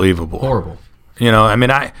been unbelievable. Horrible.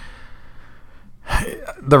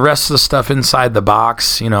 The rest of the stuff inside the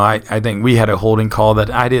box, I think we had a holding call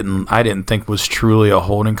that I didn't think was truly a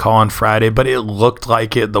holding call on Friday, but it looked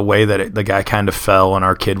like it the way that the guy kind of fell and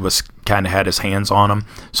our kid was kind of had his hands on him.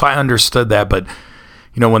 So I understood that, but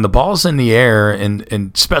when the ball's in the air,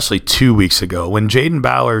 and especially 2 weeks ago, when Jaden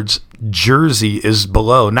Ballard's jersey is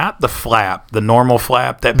below, not the flap, the normal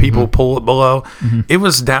flap that people pull it below, it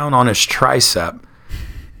was down on his tricep,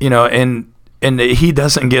 and he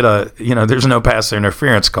doesn't get there's no pass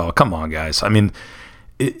interference call. Come on, guys.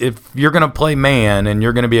 if you're going to play man and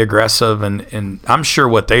you're going to be aggressive, and I'm sure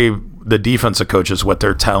what they the defensive coaches, what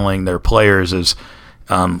they're telling their players is,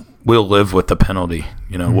 we'll live with the penalty.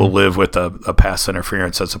 We'll live with a pass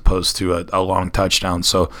interference as opposed to a long touchdown.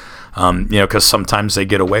 So, because sometimes they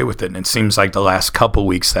get away with it, and it seems like the last couple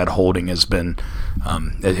weeks that holding has been,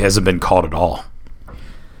 it hasn't been called at all.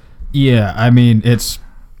 Yeah, I mean,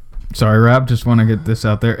 sorry, Rob, just want to get this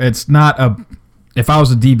out there. It's not if I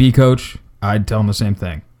was a DB coach, I'd tell him the same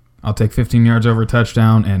thing. I'll take 15 yards over a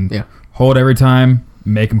touchdown and hold every time,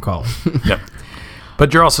 make him call it. Yep.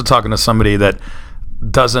 But you're also talking to somebody that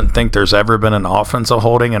doesn't think there's ever been an offensive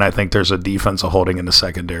holding, and I think there's a defensive holding in the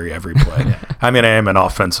secondary every play. I mean, I am an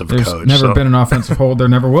offensive coach. There's never been an offensive hold. There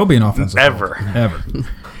never will be an offensive hold. Ever.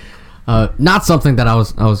 Not something that I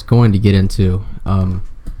was going to get into,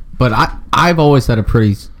 but I've always had a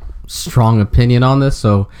pretty strong opinion on this,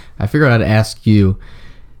 so I figured I'd ask you,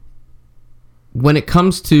 when it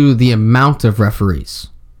comes to the amount of referees,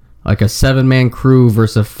 like a 7-man crew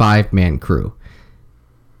versus a 5-man crew,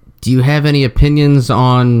 do you have any opinions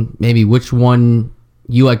on maybe which one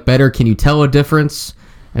you like better? Can you tell a difference?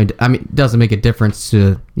 And I mean, it doesn't make a difference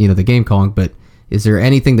to the game calling, but is there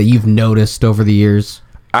anything that you've noticed over the years?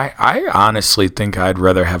 I honestly think I'd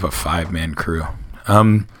rather have a 5-man crew.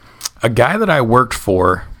 A guy that I worked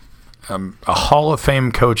for, a Hall of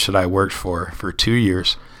Fame coach that I worked for 2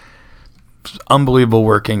 years, unbelievable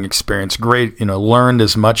working experience, great, learned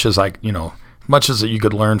as much as much as you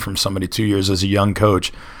could learn from somebody 2 years as a young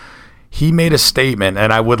coach. He made a statement,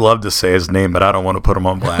 and I would love to say his name, but I don't want to put him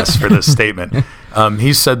on blast for this statement.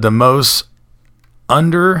 He said the most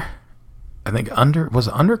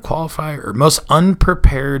underqualified or most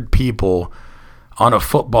unprepared people on a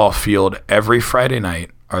football field every Friday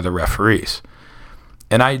night are the referees.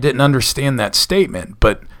 And I didn't understand that statement,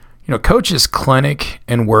 but coaches clinic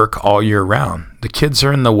and work all year round. The kids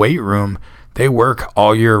are in the weight room, they work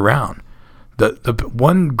all year round. The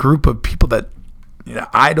one group of people that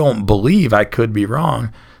I don't believe, I could be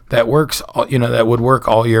wrong, that works, that would work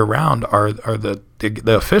all year round are the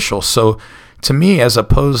officials. So to me, as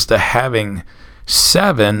opposed to having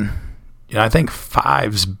 7, I think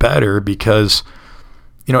 5's better because,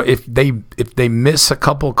 if they miss a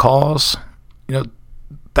couple calls,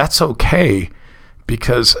 that's okay,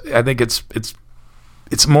 because I think it's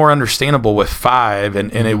more understandable with 5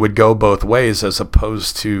 and it would go both ways as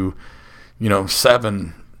opposed to,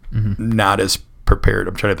 7 not as prepared.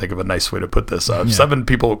 I'm trying to think of a nice way to put this. 7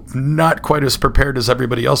 people not quite as prepared as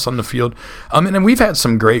everybody else on the field. And we've had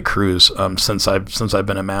some great crews since I've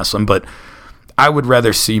been at Massillon, but I would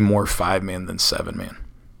rather see more 5-man than 7-man.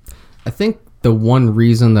 I think the one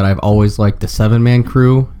reason that I've always liked the 7-man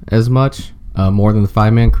crew as much, more than the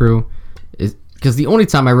 5-man crew, is because the only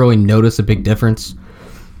time I really notice a big difference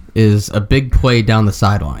is a big play down the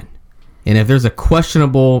sideline. And if there's a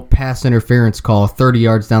questionable pass interference call 30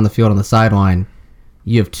 yards down the field on the sideline,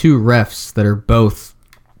 you have 2 refs that are both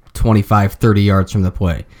 25, 30 yards from the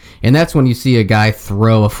play. And that's when you see a guy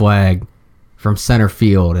throw a flag from center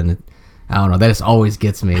field. And I don't know, that just always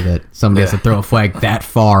gets me that somebody has to throw a flag that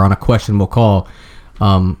far on a questionable call.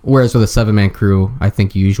 Whereas with a 7-man crew, I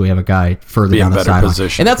think you usually have a guy further down the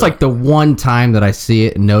sideline. And that's like the one time that I see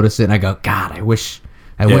it and notice it and I go, God, I wish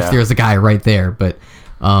there was a guy right there. But,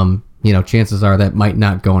 chances are that might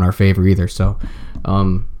not go in our favor either. So,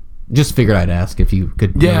 just figured I'd ask if you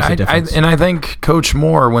could notice a difference. I think Coach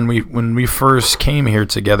Moore, when we first came here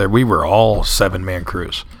together, we were all 7-man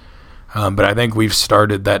crews. But I think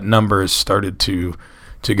that number has started to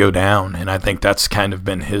go down, and I think that's kind of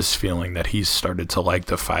been his feeling, that he's started to like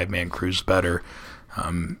the 5-man crews better.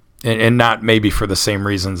 And not maybe for the same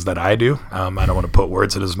reasons that I do. I don't want to put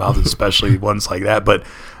words in his mouth, especially ones like that. But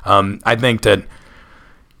I think that,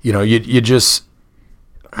 you just...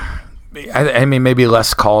 I mean, maybe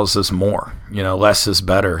less calls is more. Less is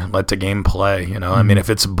better. Let the game play. I mean, if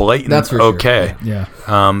it's blatant, that's for okay. Sure. Yeah.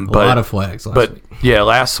 A lot of flags last week. Yeah,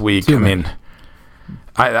 last week. I mean,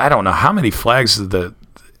 I don't know how many flags did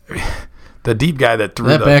the deep guy that threw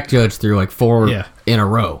that back judge threw like 4 in a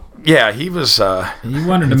row. Yeah, he was. He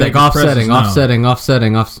wanted to make offsetting.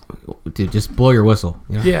 Dude, just blow your whistle.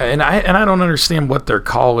 Yeah, and I don't understand what their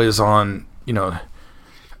call is on.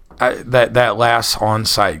 That last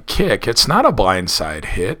onside kick. It's not a blindside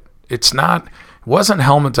hit. It wasn't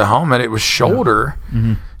helmet to helmet. It was shoulder.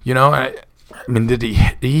 I mean,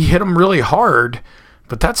 he hit him really hard,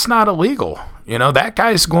 but that's not illegal. That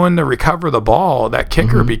guy's going to recover the ball. That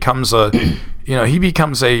kicker becomes he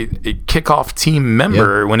becomes a kickoff team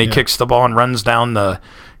member when he kicks the ball and runs down the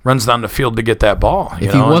field to get that ball.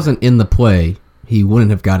 If he wasn't in the play, he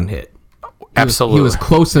wouldn't have gotten hit. Absolutely. He was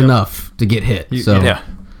close enough to get hit.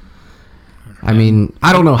 I mean,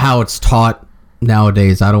 I don't know how it's taught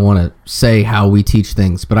nowadays. I don't want to say how we teach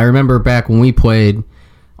things, but I remember back when we played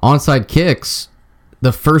onside kicks,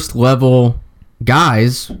 the first level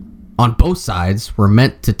guys on both sides were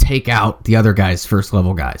meant to take out the other guy's first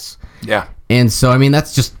level guys. Yeah. And so, I mean,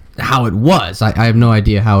 that's just how it was. I have no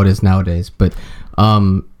idea how it is nowadays. But,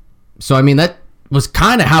 so, I mean, that was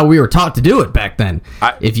kind of how we were taught to do it back then.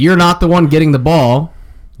 If you're not the one getting the ball,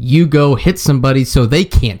 you go hit somebody so they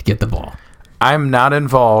can't get the ball. I'm not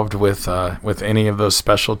involved with any of those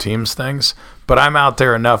special teams things, but I'm out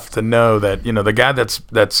there enough to know that, you know, the guy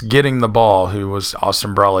that's getting the ball, who was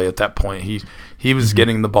Austin Brawley at that point, he was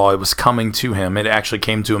getting the ball. It was coming to him. It actually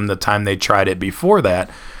came to him the time they tried it before that.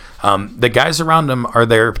 The guys around him are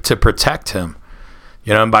there to protect him.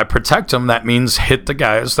 You know, and by protect him, that means hit the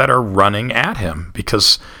guys that are running at him,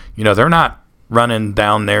 because, you know, they're not running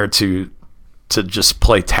down there to just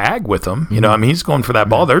play tag with him. You know, I mean, he's going for that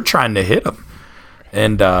ball. They're trying to hit him.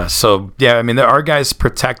 And so, yeah, I mean, our guys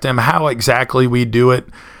protect him. How exactly we do it,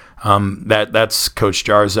 that's Coach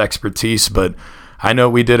Jar's expertise. But I know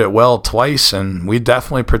we did it well twice, and we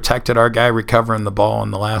definitely protected our guy recovering the ball in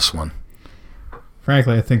the last one.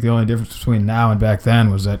 Frankly, I think the only difference between now and back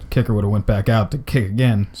then was that kicker would have went back out to kick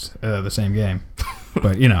again the same game.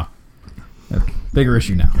 But, you know, a bigger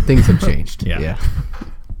issue now. Things have changed. Yeah.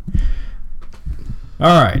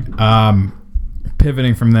 All right.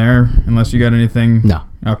 Pivoting from there, unless you got anything. No.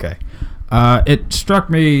 Okay. It struck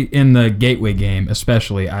me in the Gateway game,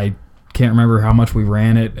 especially. I can't remember how much we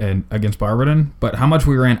ran it against Barberton, but how much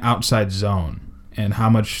we ran outside zone and how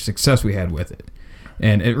much success we had with it.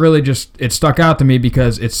 And it really it stuck out to me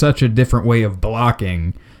because it's such a different way of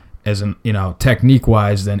blocking, as in, you know,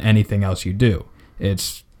 technique-wise than anything else you do.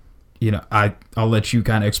 It's, you know, I'll let you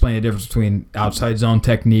kind of explain the difference between outside zone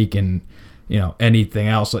technique and, you know, anything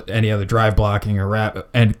else, any other drive blocking or wrap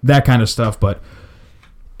and that kind of stuff. But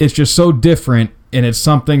it's just so different, and it's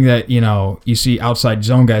something that, you know, you see outside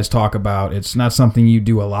zone guys talk about. It's not something you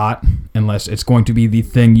do a lot unless it's going to be the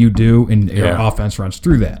thing you do, and your offense runs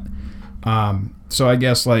through that. So I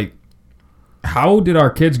guess, like, how did our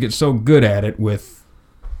kids get so good at it with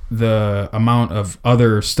the amount of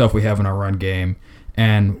other stuff we have in our run game?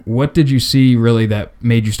 And what did you see really that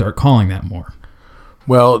made you start calling that more?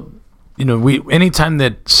 Well, you know, anytime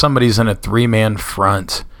that somebody's in a 3-man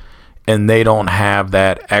front and they don't have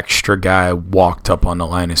that extra guy walked up on the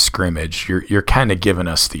line of scrimmage, you're kind of giving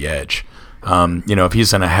us the edge. You know, if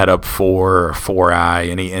he's in a head-up 4 or 4-eye,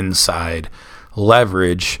 any inside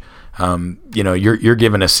leverage, you know, you're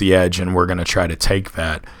giving us the edge, and we're going to try to take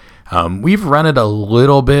that. We've run it a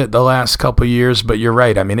little bit the last couple of years, but you're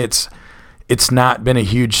right. I mean, it's not been a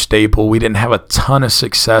huge staple. We didn't have a ton of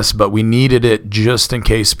success, but we needed it just in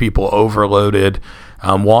case people overloaded.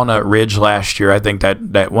 Walnut Ridge last year, I think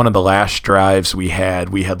that one of the last drives we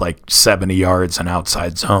had like 70 yards in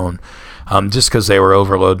outside zone, just because they were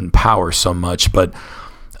overloading power so much. But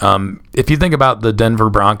if you think about the Denver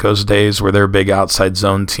Broncos days where they're a big outside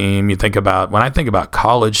zone team, when I think about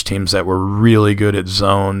college teams that were really good at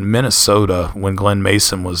zone, Minnesota, when Glenn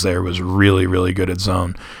Mason was there, was really, really good at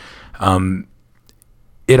zone.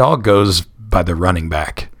 It all goes by the running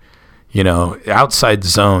back. You know, outside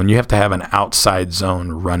zone, you have to have an outside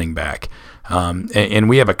zone running back. And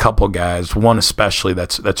we have a couple guys, one especially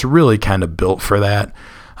that's really kind of built for that.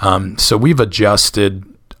 So we've adjusted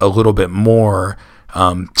a little bit more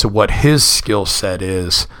to what his skill set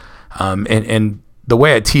is. And the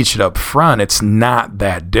way I teach it up front, it's not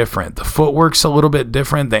that different. The footwork's a little bit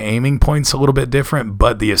different. The aiming point's a little bit different,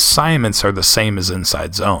 but the assignments are the same as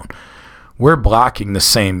inside zone. We're blocking the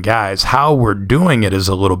same guys. How we're doing it is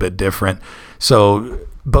a little bit different. So,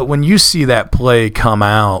 but when you see that play come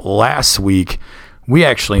out last week, we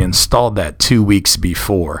actually installed that 2 weeks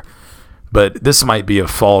before. But this might be a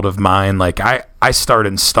fault of mine. Like I start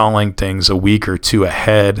installing things a week or two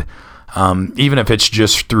ahead, even if it's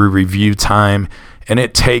just through review time, and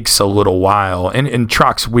it takes a little while. And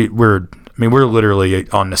Trucks, we're literally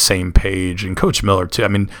on the same page, and Coach Miller too. I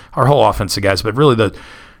mean, our whole offensive guys, but really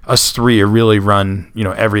us three are really run, you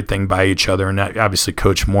know, everything by each other, and obviously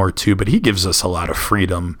Coach Moore too. But he gives us a lot of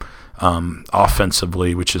freedom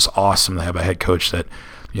offensively, which is awesome to have a head coach that,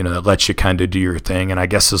 you know, that lets you kind of do your thing. And I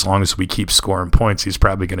guess as long as we keep scoring points, he's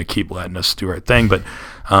probably going to keep letting us do our thing. But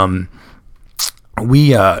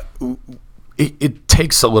it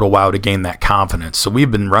takes a little while to gain that confidence. So we've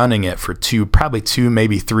been running it for probably 2,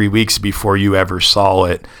 maybe 3 weeks before you ever saw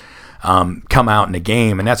it come out in a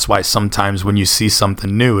game. And that's why sometimes when you see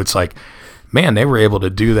something new, it's like, man, they were able to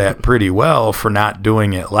do that pretty well for not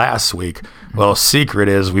doing it last week. Well, secret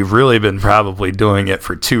is we've really been probably doing it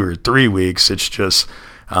for 2 or 3 weeks. It's just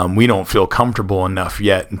we don't feel comfortable enough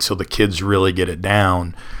yet until the kids really get it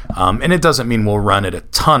down. And it doesn't mean we'll run it a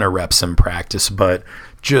ton of reps in practice, but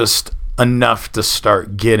just enough to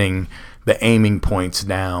start getting the aiming points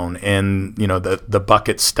down and, the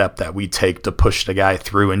bucket step that we take to push the guy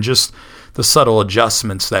through and just the subtle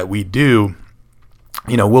adjustments that we do.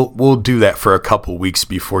 We'll do that for a couple weeks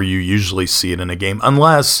before you usually see it in a game,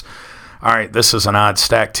 unless, all right, this is an odd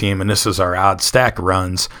stack team and this is our odd stack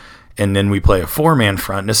runs, and then we play a 4-man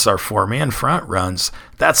front, and this is our 4-man front runs.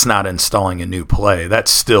 That's not installing a new play. That's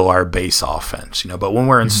still our base offense, But when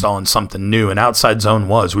we're installing something new, and outside zone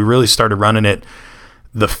we really started running it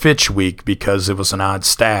the Fitch week because it was an odd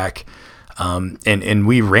stack, and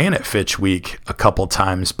we ran it Fitch week a couple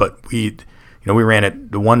times, but we ran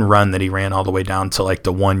it, the one run that he ran all the way down to like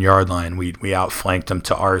the 1 yard line. We outflanked him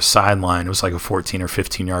to our sideline. It was like a 14 or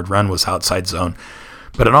 15 yard run was outside zone.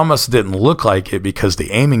 But it almost didn't look like it because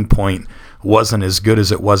the aiming point wasn't as good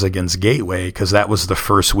as it was against Gateway because that was the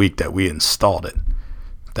first week that we installed it.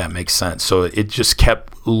 If that makes sense. So it just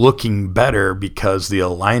kept looking better because the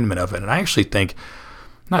alignment of it. And I actually think,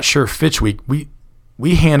 not sure, Fitch week,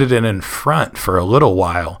 we handed it in front for a little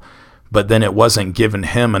while, but then it wasn't giving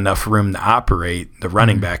him enough room to operate, the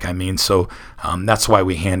running back, I mean. So that's why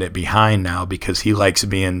we hand it behind now, because he likes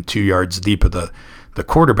being 2 yards deep of the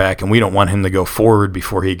quarterback, and we don't want him to go forward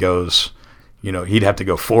before he goes, he'd have to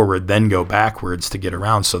go forward, then go backwards to get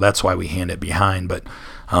around. So that's why we hand it behind. But,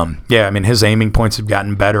 his aiming points have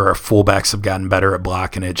gotten better. Our fullbacks have gotten better at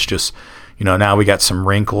blocking. It's just, now we got some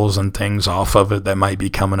wrinkles and things off of it that might be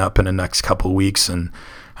coming up in the next couple of weeks. And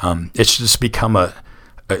it's just become a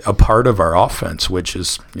part of our offense, which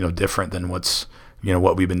is, different than what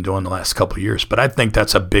we've been doing the last couple of years. But I think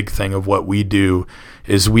that's a big thing of what we do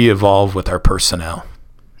is we evolve with our personnel.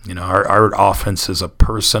 Our offense is a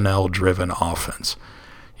personnel-driven offense.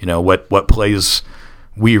 What plays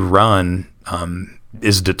we run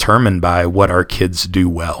is determined by what our kids do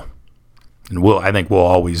well. And I think we'll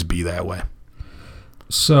always be that way.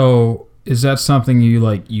 So is that something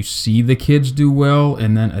you see the kids do well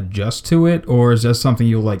and then adjust to it? Or is that something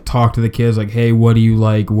you'll talk to the kids hey, what do you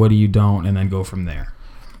like, what do you don't, and then go from there?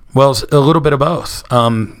 Well, a little bit of both.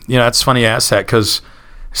 It's funny you ask that because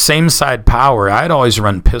same side power, I'd always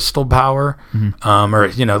run pistol power, or,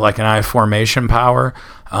 like an I formation power.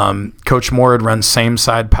 Coach Moore had run same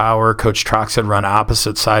side power. Coach Trox had run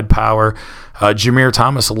opposite side power. Jameer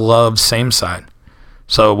Thomas loved same side.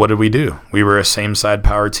 So what did we do? We were a same side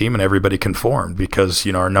power team, and everybody conformed because,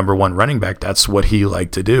 our number one running back, that's what he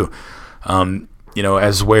liked to do.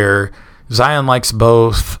 As where Zion likes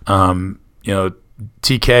both,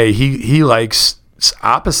 TK, he likes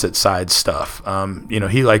opposite side stuff.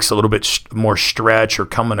 He likes a little bit more stretch or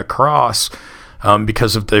coming across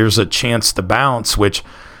because if there's a chance to bounce, which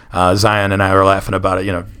Zion and I were laughing about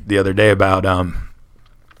it, the other day about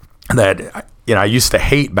that, I used to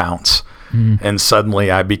hate bounce. And suddenly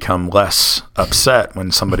I become less upset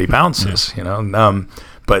when somebody bounces,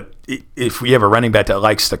 But if we have a running back that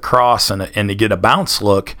likes to cross and to get a bounce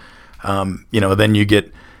look, then you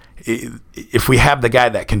get – if we have the guy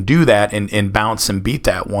that can do that and bounce and beat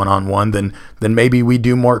that one-on-one, then maybe we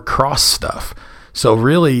do more cross stuff. So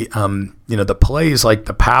really, the plays like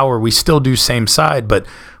the power, we still do same side, but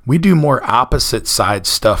we do more opposite side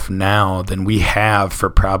stuff now than we have for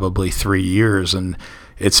probably 3 years. And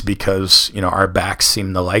it's because, our backs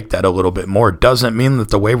seem to like that a little bit more. Doesn't mean that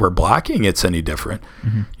the way we're blocking it's any different.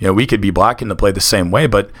 We could be blocking to play the same way,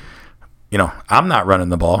 but, I'm not running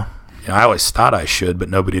the ball. I always thought I should, but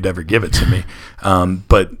nobody'd ever give it to me.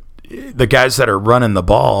 But the guys that are running the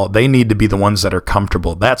ball, they need to be the ones that are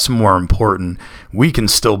comfortable. That's more important. We can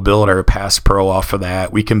still build our pass pro off of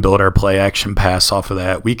that. We can build our play action pass off of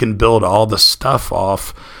that. We can build all the stuff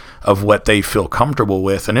off of what they feel comfortable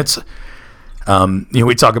with. And it's,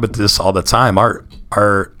 we talk about this all the time.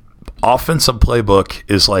 Our offensive playbook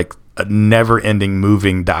is like a never-ending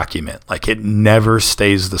moving document. It never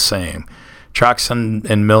stays the same. Trox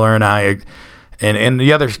and Miller and I, and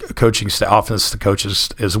the other coaching staff, offensive coaches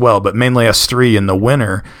as well, but mainly us three in the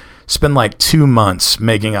winter, spend 2 months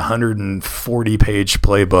making a 140-page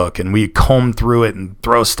playbook, and we comb through it and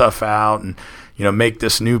throw stuff out and, make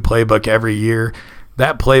this new playbook every year.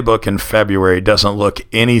 That playbook in February doesn't look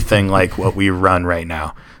anything like what we run right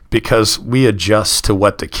now because we adjust to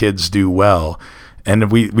what the kids do well.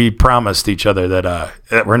 And we promised each other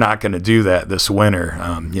that we're not going to do that this winter.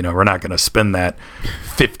 We're not going to spend that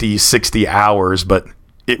 50, 60 hours, but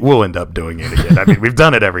we'll end up doing it again. I mean, we've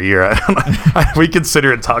done it every year. We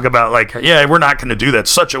consider it, talk about we're not going to do that.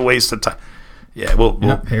 Such a waste of time. Yeah,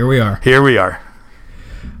 here we are. Here we are.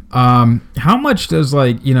 How much does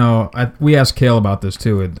we asked Kale about this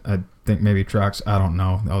too. I think maybe trucks. I don't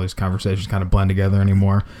know. All these conversations kind of blend together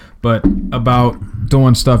anymore. But about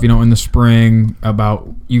doing stuff, in the spring, about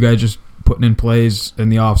you guys just putting in plays in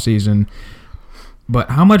the off season. But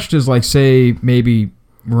how much does say maybe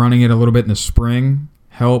running it a little bit in the spring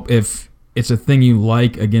help if it's a thing you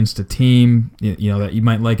like against a team that you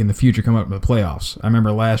might like in the future coming up in the playoffs? I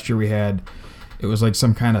remember last year it was like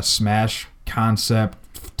some kind of smash concept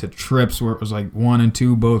to trips where it was 1 and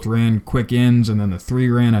 2 both ran quick ins, and then the 3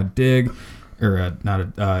 ran a dig or not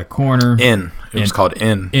a corner. It was called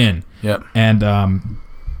in. Yep. And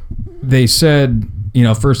they said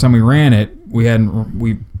first time we ran it,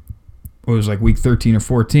 it was week 13 or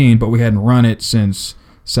 14, but we hadn't run it since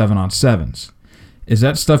 7-on-7s. Is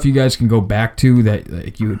that stuff you guys can go back to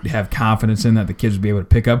that you would have confidence in that the kids would be able to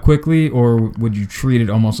pick up quickly, or would you treat it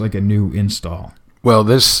almost like a new install? Well,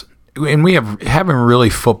 having really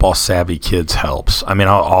football savvy kids helps. I mean,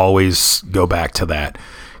 I'll always go back to that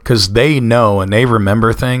because they know and they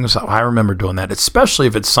remember things. I remember doing that, especially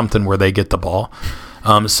if it's something where they get the ball.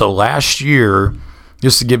 So last year,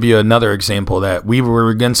 just to give you another example, that we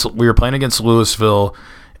were playing against Louisville,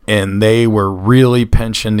 and they were really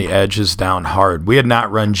pinching the edges down hard. We had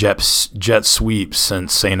not run jet sweeps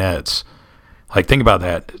since St. Ed's. Think about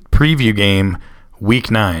that. Preview game, week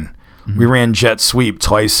 9. Mm-hmm. We ran jet sweep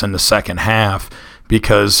twice in the second half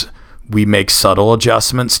because we make subtle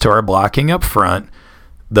adjustments to our blocking up front.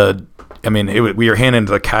 We were handing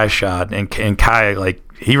to the Kai shot, and Kai,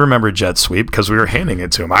 he remembered jet sweep because we were handing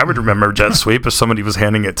it to him. I would remember jet sweep if somebody was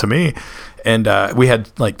handing it to me. And we had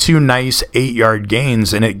 2 nice 8-yard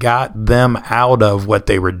gains, and it got them out of what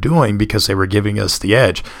they were doing because they were giving us the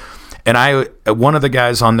edge. And one of the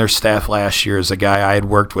guys on their staff last year is a guy I had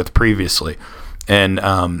worked with previously. And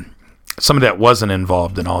somebody that wasn't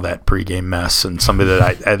involved in all that pregame mess, and somebody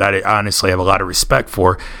that I honestly have a lot of respect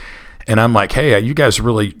for. And I'm like, hey, you guys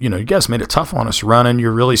really, you guys made it tough on us running.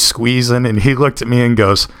 You're really squeezing. And he looked at me and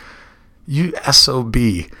goes, you SOB.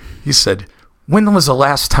 He said, when was the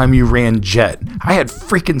last time you ran jet? I had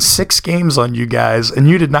freaking 6 games on you guys, and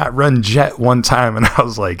you did not run jet one time. And I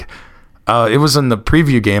was like, it was in the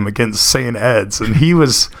preview game against St. Ed's. And he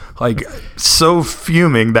was so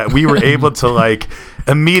fuming that we were able to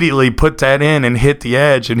immediately put that in and hit the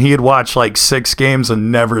edge. And he had watched 6 games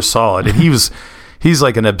and never saw it. And he's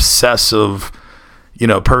an obsessive,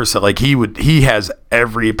 person. He has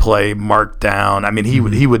every play marked down. I mean,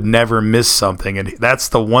 he would never miss something. And that's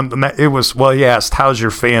the one thing that it was, well, he asked, how's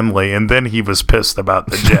your family? And then he was pissed about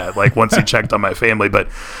the jet, once he checked on my family. But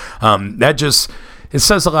it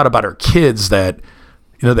says a lot about our kids that,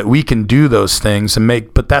 that we can do those things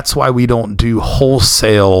but that's why we don't do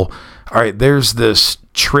wholesale. All right, there's this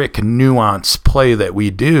trick nuance play that we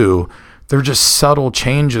do. They're just subtle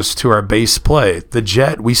changes to our base play. The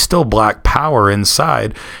jet, we still block power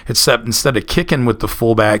inside, except instead of kicking with the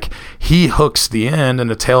fullback, he hooks the end and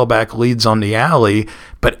the tailback leads on the alley,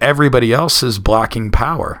 but everybody else is blocking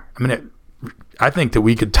power. I mean, I think that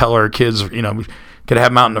we could tell our kids, we could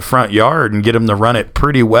have them out in the front yard and get them to run it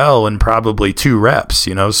pretty well in probably 2 reps,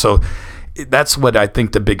 So that's what I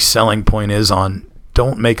think the big selling point is on.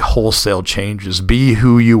 Don't make wholesale changes. Be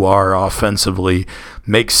who you are offensively.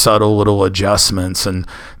 Make subtle little adjustments. And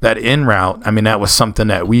that in route, that was something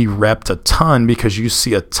that we repped a ton because you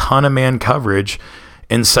see a ton of man coverage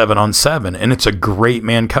in 7-on-7, and it's a great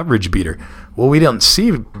man coverage beater. Well, we didn't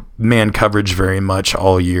see man coverage very much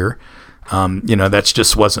all year. That's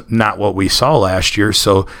just not what we saw last year.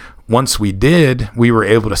 So once we did, we were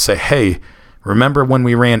able to say, hey, remember when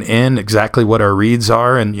we ran in exactly what our reads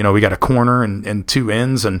are, and we got a corner and 2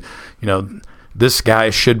 ends, and this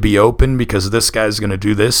guy should be open because this guy's going to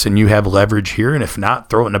do this, and you have leverage here, and if not,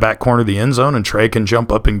 throw it in the back corner of the end zone and Trey can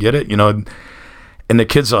jump up and get it, and the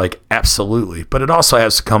kids are like, absolutely. But it also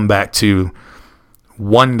has to come back to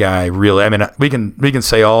one guy really. We can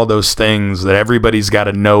say all those things that everybody's got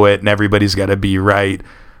to know it and everybody's got to be right.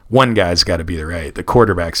 One guy's got to be right. The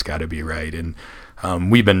quarterback's got to be right, and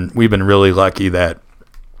we've been really lucky that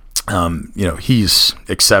he's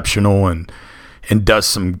exceptional and does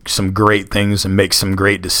some great things and makes some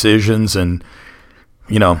great decisions and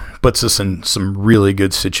puts us in some really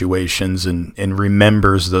good situations and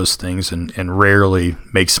remembers those things and rarely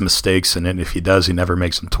makes mistakes, and if he does, he never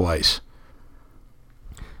makes them twice.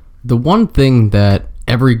 The one thing that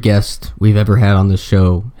every guest we've ever had on this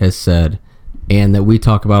show has said, and that we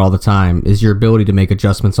talk about all the time, is your ability to make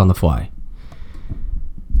adjustments on the fly.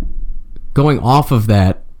 Going off of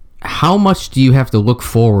that, how much do you have to look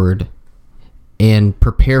forward and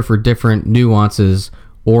prepare for different nuances,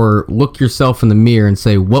 or look yourself in the mirror and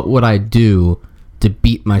say, what would I do to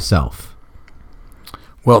beat myself?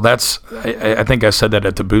 Well, I think I said that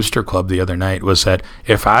at the Booster Club the other night, was that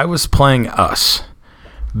if I was playing us,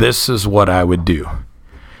 this is what I would do.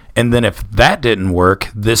 And then if that didn't work,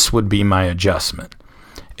 this would be my adjustment.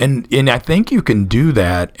 And I think you can do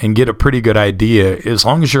that and get a pretty good idea as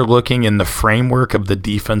long as you're looking in the framework of the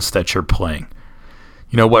defense that you're playing.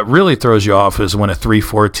 You know, what really throws you off is when a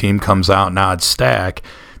 3-4 team comes out and odd stack.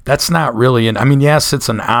 That's not really yes, it's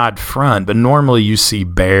an odd front, but normally you see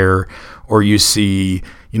bear, or you see,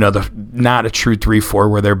 not a true 3-4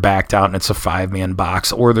 where they're backed out and it's a 5-man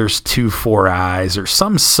box, or there's 2-4 eyes, or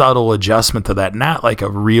some subtle adjustment to that, not like a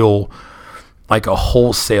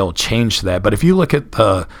wholesale change to that. But if you look at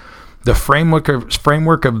the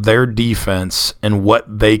framework of their defense and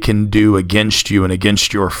what they can do against you and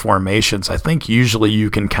against your formations, I think usually you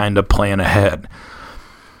can kind of plan ahead.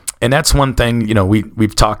 And that's one thing,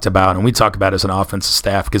 we've talked about, and we talk about as an offensive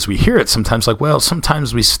staff, because we hear it sometimes like, well,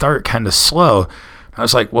 sometimes we start kind of slow. I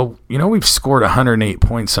was like, well, we've scored 108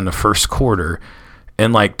 points in the first quarter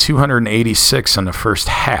and like 286 in the first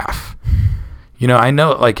half. I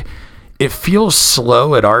know, like, it feels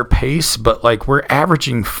slow at our pace, but like we're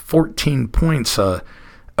averaging 14 points a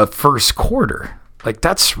first quarter. Like,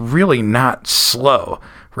 that's really not slow.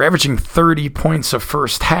 We're averaging 30 points a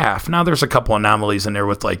first half. Now there's a couple anomalies in there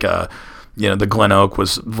with like the Glen Oak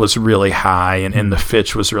was really high and the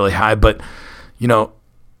Fitch was really high, but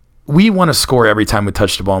we want to score every time we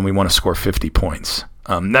touch the ball, and we want to score 50 points.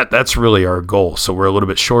 That's really our goal. So we're a little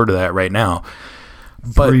bit short of that right now.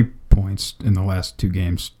 But 3 points in the last 2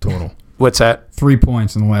 games total. What's that? 3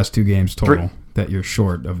 points in the last 2 games total that you're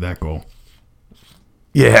short of that goal.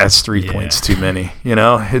 Yeah, it's 3 points too many.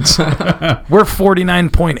 It's we're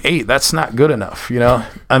 49.8. That's not good enough.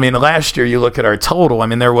 Last year you look at our total.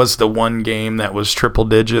 There was the one game that was triple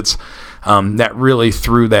digits that really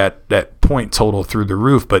threw that point total through the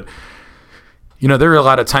roof. But there are a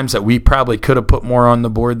lot of times that we probably could have put more on the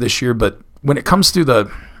board this year. But when it comes to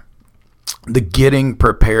the getting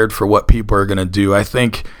prepared for what people are going to do, I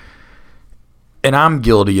think. And I'm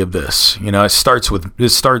guilty of this. It starts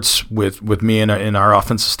with me and our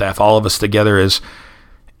offensive staff, all of us together, is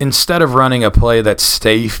instead of running a play that's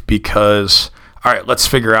safe because, all right, let's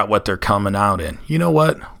figure out what they're coming out in. You know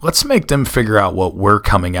what? Let's make them figure out what we're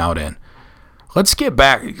coming out in. Let's get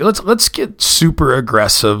back. Let's get super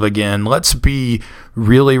aggressive again. Let's be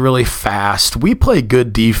really, really fast. We play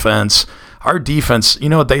good defense. Our defense,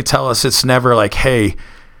 what they tell us? It's never like, hey,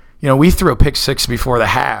 we threw a pick 6 before the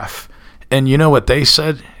half. And you know what they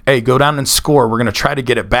said? Hey, go down and score. We're going to try to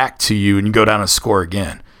get it back to you, and you go down and score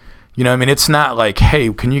again. It's not like,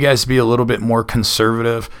 hey, can you guys be a little bit more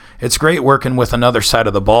conservative? It's great working with another side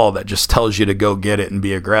of the ball that just tells you to go get it and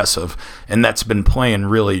be aggressive. And that's been playing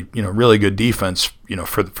really, really good defense,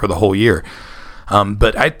 for the whole year.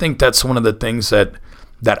 But I think that's one of the things that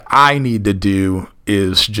I need to do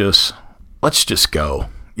is let's just go.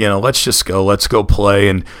 Let's just go. Let's go play.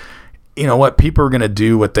 And what people are going to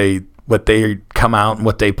do, what they come out and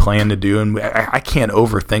what they plan to do, and I can't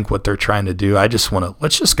overthink what they're trying to do. I just want to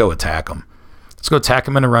let's just go attack them. Let's go attack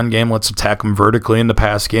them in the run game. Let's attack them vertically in the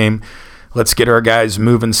pass game. Let's get our guys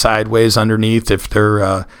moving sideways underneath. If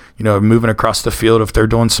they're moving across the field, if they're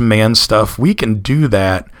doing some man stuff, we can do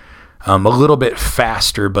that a little bit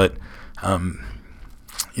faster. But I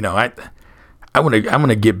want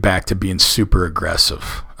to get back to being super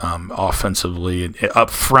aggressive offensively and up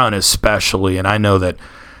front especially. And I know that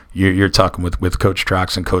you're talking with Coach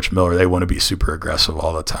Trox and Coach Miller. They want to be super aggressive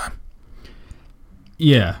all the time.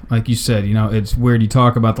 Yeah, like you said, it's weird. You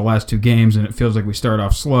talk about the last 2 games, and it feels like we start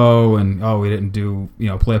off slow, and we didn't do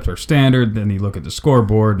play up to our standard. Then you look at the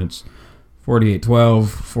scoreboard, and it's 48-12,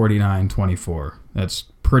 49-24. That's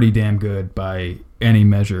pretty damn good by any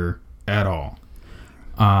measure at all.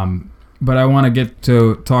 But I want to get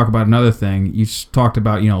to talk about another thing. You talked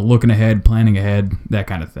about looking ahead, planning ahead, that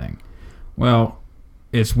kind of thing. Well,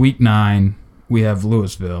 it's week 9. We have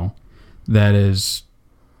Louisville. That is,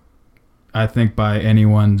 I think by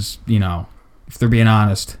anyone's, if they're being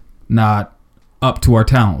honest, not up to our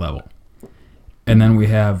talent level. And then we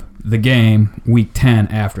have the game, week 10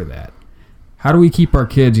 after that. How do we keep our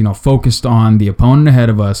kids, focused on the opponent ahead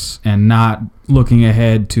of us and not looking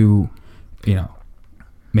ahead to,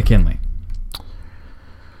 McKinley?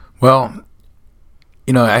 Well,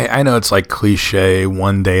 I know it's like cliche,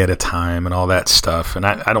 one day at a time and all that stuff. And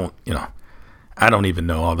I don't even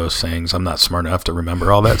know all those things. I'm not smart enough to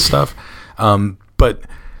remember all that stuff. But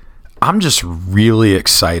I'm just really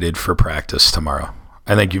excited for practice tomorrow.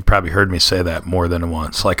 I think you've probably heard me say that more than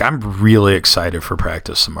once. Like, I'm really excited for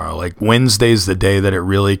practice tomorrow. Like, Wednesday's the day that it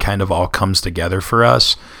really kind of all comes together for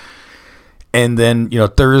us. And then,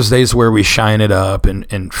 Thursday's where we shine it up.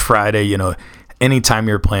 And Friday, anytime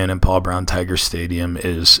you're playing in Paul Brown Tiger Stadium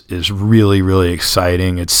is really, really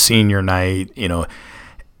exciting. It's senior night.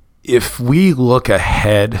 If we look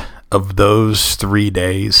ahead of those 3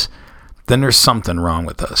 days, then there's something wrong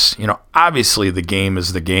with us. Obviously the game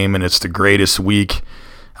is the game and it's the greatest week.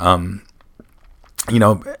 I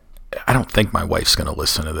don't think my wife's going to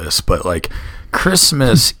listen to this, but like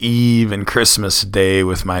Christmas Eve and Christmas Day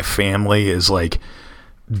with my family is like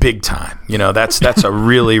big time. That's a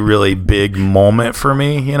really, really big moment for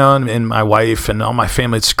me, and my wife and all my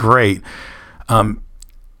family. It's great.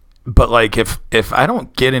 But like if I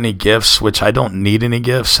don't get any gifts, which I don't need any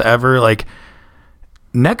gifts ever, like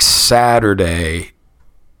next Saturday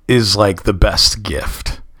is like the best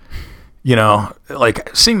gift.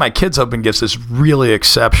 Like seeing my kids open gifts is really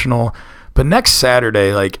exceptional. But next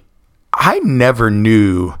Saturday, like I never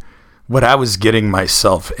knew what I was getting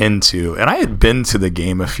myself into. And I had been to the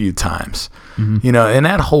game a few times, and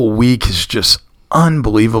that whole week is just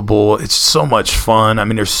unbelievable. It's so much fun. I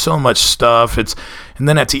mean, there's so much stuff. And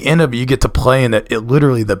then at the end of it, you get to play in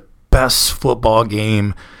literally the best football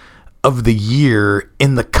game of the year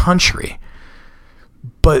in the country.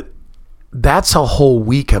 But that's a whole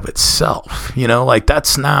week of itself, like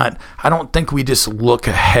that's not, I don't think we just look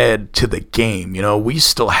ahead to the game. We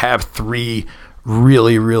still have 3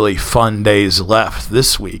 really, really fun days left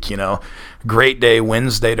this week, great day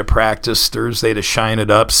Wednesday to practice, Thursday to shine it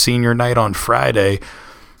up, senior night on Friday.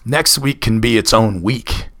 Next week can be its own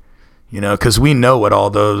week, because we know what all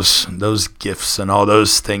those gifts and all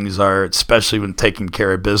those things are, especially when taking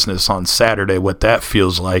care of business on Saturday, what that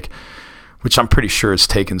feels like, which I'm pretty sure it's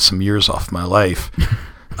taken some years off my life.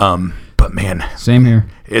 But man, same here.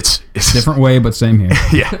 It's different way, but same here.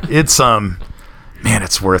 Yeah, it's man,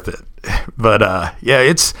 it's worth it. But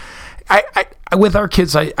it's I with our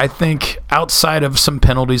kids, I think outside of some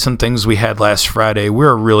penalties and things we had last Friday, we're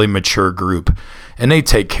a really mature group, and they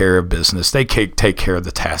take care of business. They take care of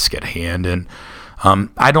the task at hand, and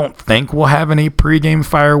I don't think we'll have any pregame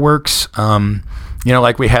fireworks.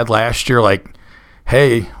 Like we had last year. Like,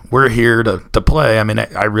 hey, we're here to play. I mean,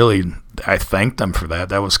 I thanked them for that.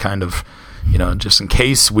 That was kind of, just in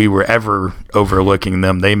case we were ever overlooking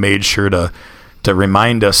them, they made sure to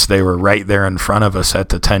remind us they were right there in front of us at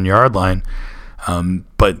the 10-yard line.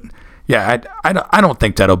 But yeah, I don't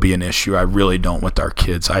think that'll be an issue. I really don't with our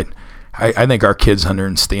kids. I think our kids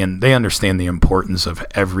understand the importance of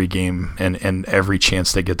every game and every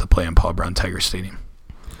chance they get to play in Paul Brown Tiger Stadium.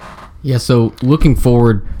 Yeah, so looking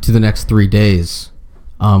forward to the next 3 days,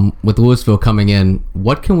 with Louisville coming in,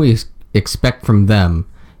 what can we expect from them?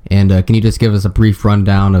 And can you just give us a brief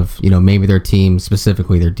rundown of maybe their team,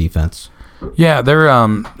 specifically their defense? Yeah, they're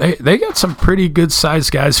they got some pretty good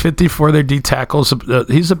sized guys. 54, their D tackles.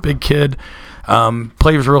 He's a big kid.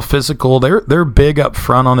 Plays real physical. They're big up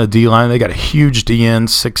front on the D line. They got a huge DN,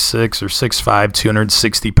 6'6" or 6'5",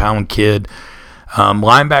 260-pound kid.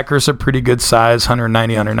 Linebackers are pretty good size,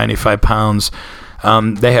 190, 195 pounds.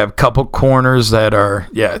 They have a couple corners that are,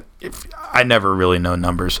 I never really know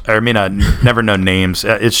numbers. I never know names.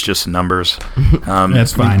 It's just numbers.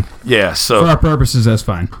 That's fine. Yeah. So for our purposes, that's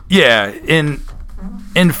fine. Yeah. And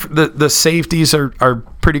the safeties are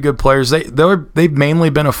pretty good players. They've mainly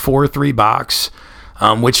been a 4-3 box,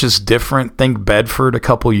 which is different. Think Bedford a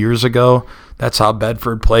couple years ago. That's how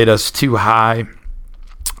Bedford played us, too high,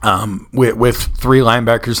 with 3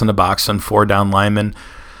 linebackers in the box and 4 down linemen.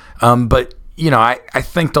 But I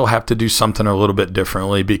think they'll have to do something a little bit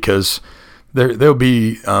differently because there'll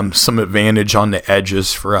be some advantage on the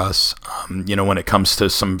edges for us, when it comes to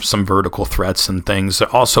some vertical threats and things.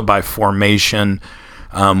 Also by formation,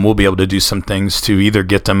 we'll be able to do some things to either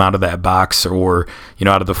get them out of that box or,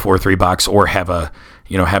 out of the 4-3 box, or have a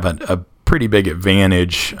pretty big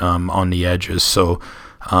advantage on the edges. So,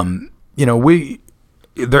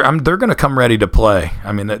 they're going to come ready to play.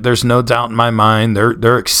 I mean, there's no doubt in my mind.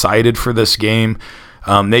 They're excited for this game.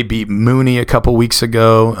 They beat Mooney a couple weeks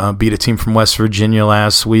ago. Beat a team from West Virginia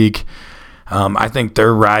last week. I think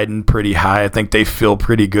they're riding pretty high. I think they feel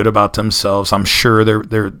pretty good about themselves. I'm sure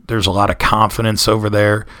there's a lot of confidence over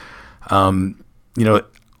there.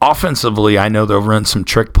 Offensively, I know they'll run some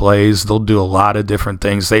trick plays. They'll do a lot of different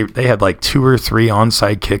things. They had like 2 or 3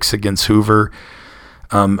 onside kicks against Hoover.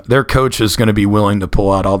 Their coach is going to be willing to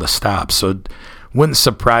pull out all the stops. So it wouldn't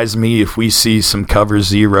surprise me if we see some cover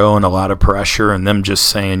 0 and a lot of pressure and them just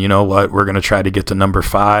saying, you know what, we're going to try to get to number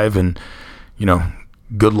 5 and,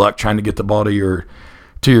 good luck trying to get the ball to your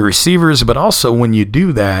receivers. But also when you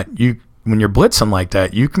do that, when you're blitzing like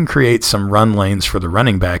that, you can create some run lanes for the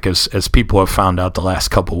running back as people have found out the last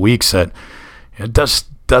couple of weeks that it does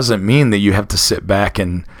doesn't mean that you have to sit back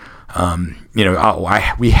and,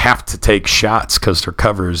 we have to take shots because their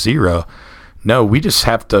cover is 0. No, we just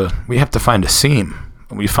have to find a seam.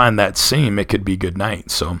 When we find that seam, it could be good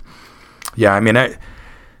night. So, yeah, I mean,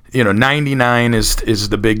 99 is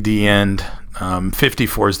the big D end.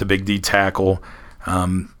 54 is the big D tackle.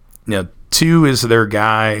 2 is their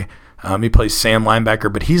guy. He plays Sam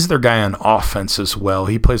linebacker, but he's their guy on offense as well.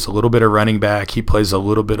 He plays a little bit of running back. He plays a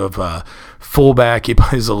little bit of fullback. He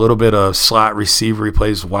plays a little bit of slot receiver. He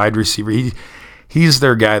plays wide receiver. He's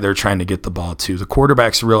their guy they're trying to get the ball to. The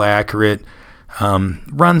quarterback's real accurate.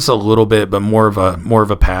 Runs a little bit, but more of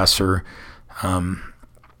a passer.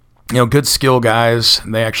 Good skill guys.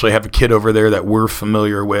 And they actually have a kid over there that we're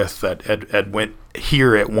familiar with that had went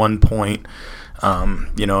here at one point.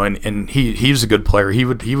 And he's a good player. He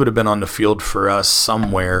would have been on the field for us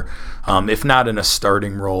somewhere, if not in a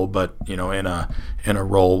starting role, but in a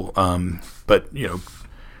role. But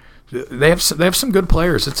they have some good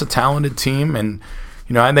players. It's a talented team, and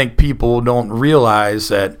I think people don't realize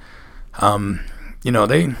that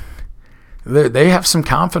they have some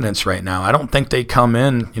confidence right now. I don't think they come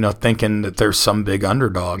in thinking that there's some big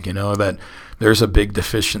underdog. That there's a big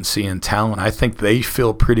deficiency in talent. I think they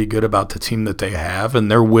feel pretty good about the team that they have,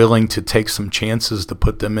 and they're willing to take some chances to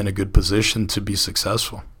put them in a good position to be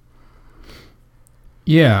successful.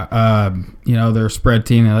 Yeah, they're a spread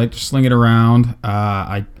team. They like to sling it around.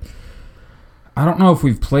 I don't know if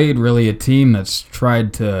we've played really a team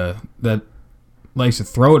that likes to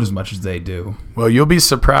throw it as much as they do. Well, you'll be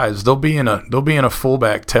surprised. They'll be in a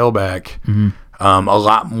fullback tailback a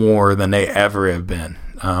lot more than they ever have been.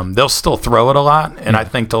 They'll still throw it a lot, and I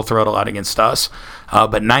think they'll throw it a lot against us.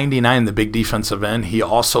 But 99, the big defensive end, he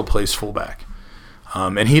also plays fullback,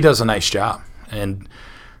 and he does a nice job. And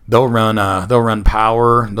they'll run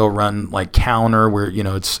power, they'll run like counter where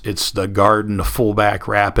it's the guard and the fullback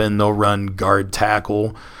wrapping. They'll run guard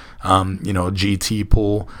tackle, GT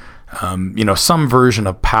pull, some version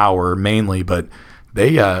of power mainly. But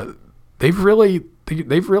they've really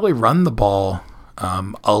run the ball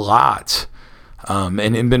a lot.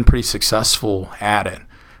 And been pretty successful at it.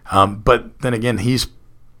 But then again,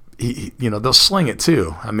 they'll sling it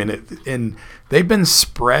too. I mean, and they've been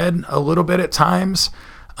spread a little bit at times.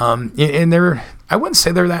 And I wouldn't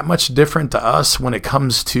say they're that much different to us when it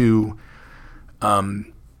comes to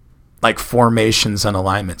like formations and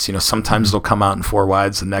alignments. Sometimes they'll come out in 4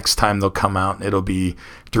 wides. The next time they'll come out, it'll be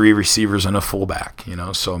 3 receivers and a fullback.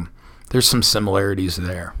 So there's some similarities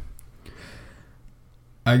there.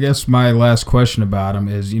 I guess my last question about them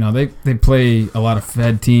is, they play a lot of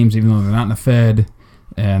Fed teams, even though they're not in the Fed,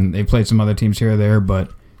 and they played some other teams here or there,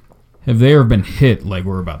 but have they ever been hit like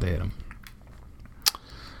we're about to hit them?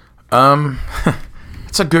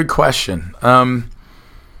 That's a good question.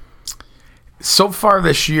 So far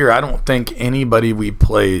this year, I don't think anybody we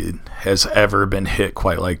played has ever been hit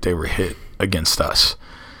quite like they were hit against us.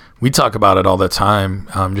 We talk about it all the time,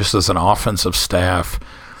 just as an offensive staff.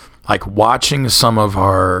 Like watching some of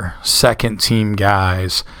our second team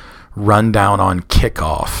guys run down on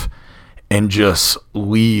kickoff and just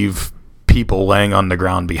leave people laying on the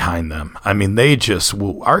ground behind them. I mean,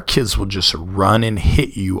 our kids will just run and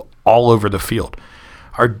hit you all over the field.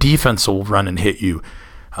 Our defense will run and hit you.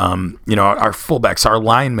 Our fullbacks, our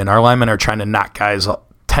linemen are trying to knock guys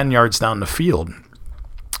 10 yards down the field.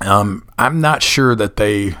 I'm not sure that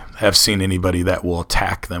they have seen anybody that will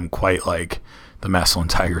attack them quite like the Massillon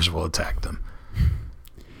Tigers will attack them.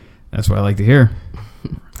 That's what I like to hear.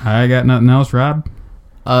 I got nothing else, Rob.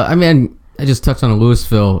 I just touched on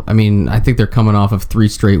Louisville. I think they're coming off of 3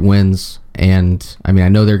 straight wins, and I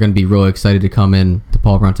know they're going to be really excited to come in to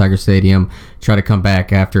Paul Brown Tiger Stadium, try to come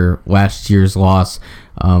back after last year's loss.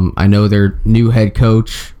 I know their new head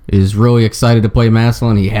coach is really excited to play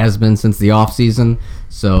Massillon. He has been since the offseason.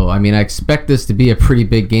 So, I expect this to be a pretty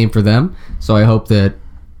big game for them. So I hope that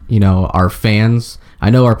our fans, I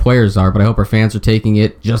know our players are, but I hope our fans are taking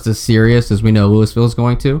it just as serious as we know Louisville is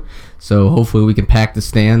going to. So hopefully we can pack the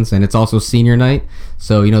stands, and it's also senior night.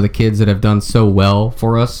 So, the kids that have done so well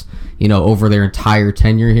for us, over their entire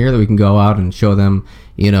tenure here, that we can go out and show them,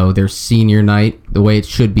 their senior night the way it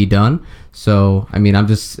should be done. So, I'm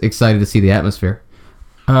just excited to see the atmosphere.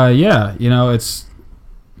 It's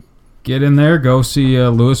get in there, go see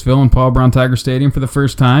Louisville and Paul Brown Tiger Stadium for the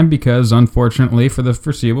first time, because unfortunately for the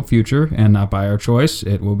foreseeable future, and not by our choice,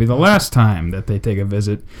 it will be the last time that they take a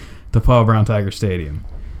visit to Paul Brown Tiger Stadium.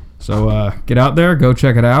 So get out there, go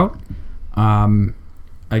check it out.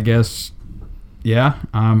 I guess,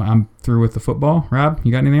 I'm through with the football. Rob,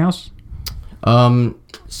 you got anything else?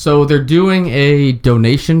 So they're doing a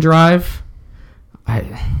donation drive.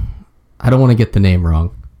 I don't want to get the name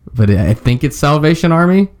wrong. but I think it's Salvation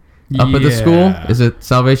Army up at the school. Is it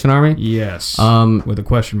Salvation Army? Yes. With a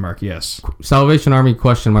question mark, yes. Salvation Army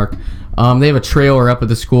question mark. They have a trailer up at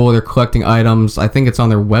the school. They're collecting items. I think it's on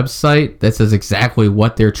their website that says exactly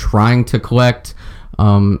what they're trying to collect.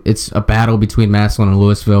 It's a battle between Massillon and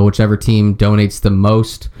Louisville. Whichever team donates the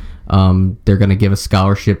most, they're going to give a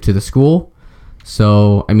scholarship to the school.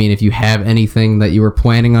 So, I mean, if you have anything that you were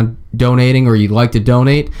planning on donating or you'd like to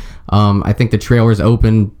donate, I think the trailer is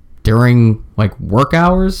open during like work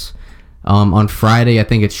hours. On Friday, I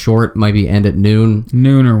think it's short, maybe end at noon.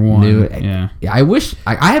 Noon or 1. Yeah. I wish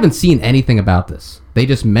I haven't seen anything about this. They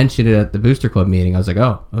just mentioned it at the Booster Club meeting. I was like,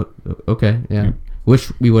 oh okay, yeah.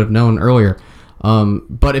 Wish we would have known earlier.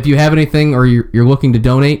 But if you have anything or you're looking to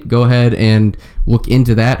donate, go ahead and look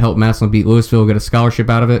into that. Help Massillon beat Louisville, get a scholarship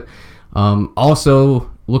out of it.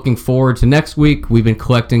 Also, looking forward to next week. We've been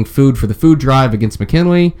collecting food for the food drive against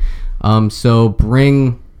McKinley. So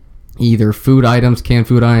bring either food items, canned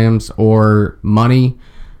food items, or money.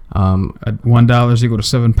 $1 is equal to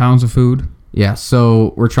 7 pounds of food. Yeah,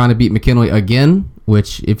 so we're trying to beat McKinley again,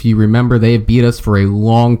 which, if you remember, they have beat us for a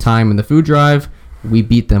long time in the food drive. We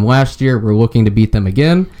beat them last year. We're looking to beat them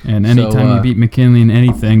again. And anytime you beat McKinley in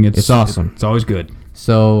anything, it's awesome. It's always good.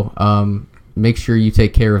 So make sure you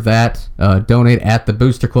take care of that. Donate at the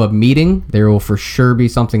Booster Club meeting. There will for sure be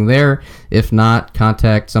something there. If not,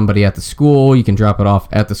 contact somebody at the school. You can drop it off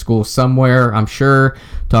at the school somewhere, I'm sure.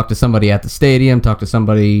 Talk to somebody at the stadium. Talk to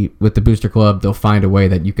somebody with the Booster Club. They'll find a way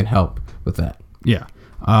that you can help with that. Yeah.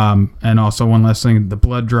 And also one last thing, the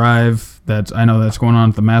blood drive. I know that's going on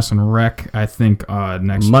at the Massillon Rec. I think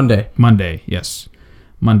next Monday. Yes,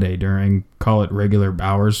 Monday during, call it, regular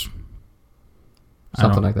hours.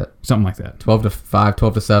 Something like that. 12 to 5,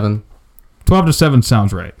 12 to 7. 12 to 7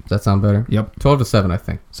 sounds right. Does that sound better? Yep. 12 to 7, I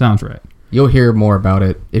think. Sounds right. You'll hear more about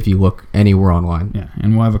it if you look anywhere online. Yeah,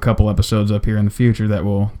 and we'll have a couple episodes up here in the future that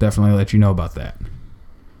will definitely let you know about that.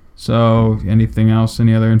 So, anything else?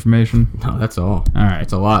 Any other information? No, that's all. All right.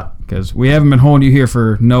 It's a lot. Because we haven't been holding you here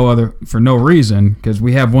for no reason, because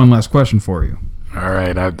we have one last question for you. All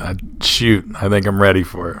right. Shoot. I think I'm ready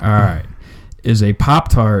for it. All right. Is a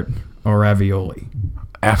Pop-Tart or ravioli?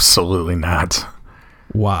 Absolutely not.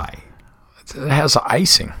 Why? It has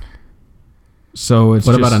icing. So it's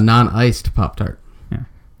What about a non-iced Pop-Tart? Yeah,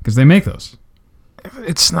 because they make those.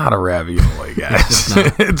 It's not a ravioli, guys.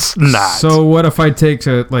 It's not. So what if I take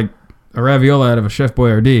a ravioli out of a Chef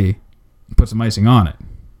Boyardee and put some icing on it?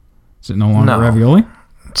 Is it no longer ravioli?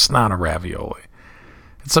 It's not a ravioli.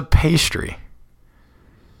 It's a pastry.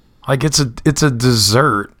 Like it's a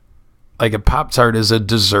dessert. Like a Pop-Tart is a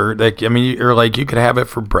dessert. Like, I mean, you could have it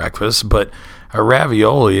for breakfast, but a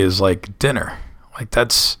ravioli is like dinner. Like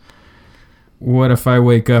that's. What if I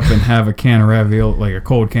wake up and have a can of ravioli, like a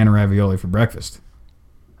cold can of ravioli for breakfast?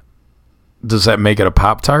 Does that make it a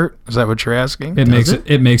Pop-Tart? Is that what you're asking? It makes it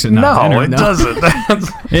not dinner. No, it doesn't.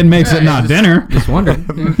 It makes it not dinner. Just wondering.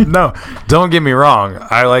 No, don't get me wrong.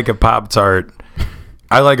 I like a Pop-Tart.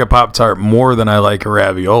 I like a Pop-Tart more than I like a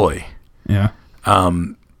ravioli. Yeah.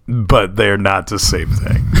 But they're not the same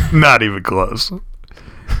thing. Not even close. All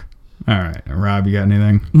right. Rob, you got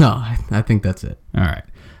anything? No, I think that's it. All right.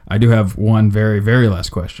 I do have one very, very last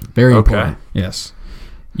question. Very important. Yes.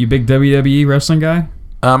 You big WWE wrestling guy?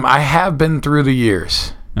 I have been through the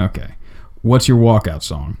years. Okay. What's your walkout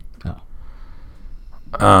song?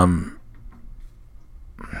 I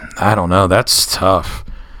don't know. That's tough.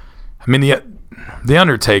 I mean, the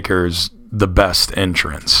Undertaker's the best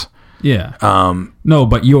entrance. Yeah. No,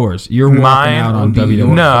 but yours. You're walking out on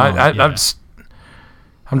WWE. No,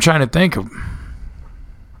 I'm trying to think of.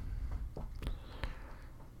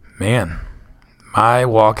 Man, my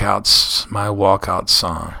walkout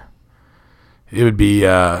song. It would be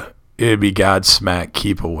Godsmack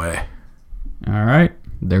Keep Away. All right.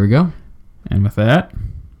 There we go. And with that,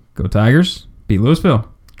 go Tigers. Beat Louisville.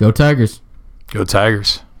 Go Tigers. Go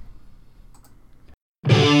Tigers.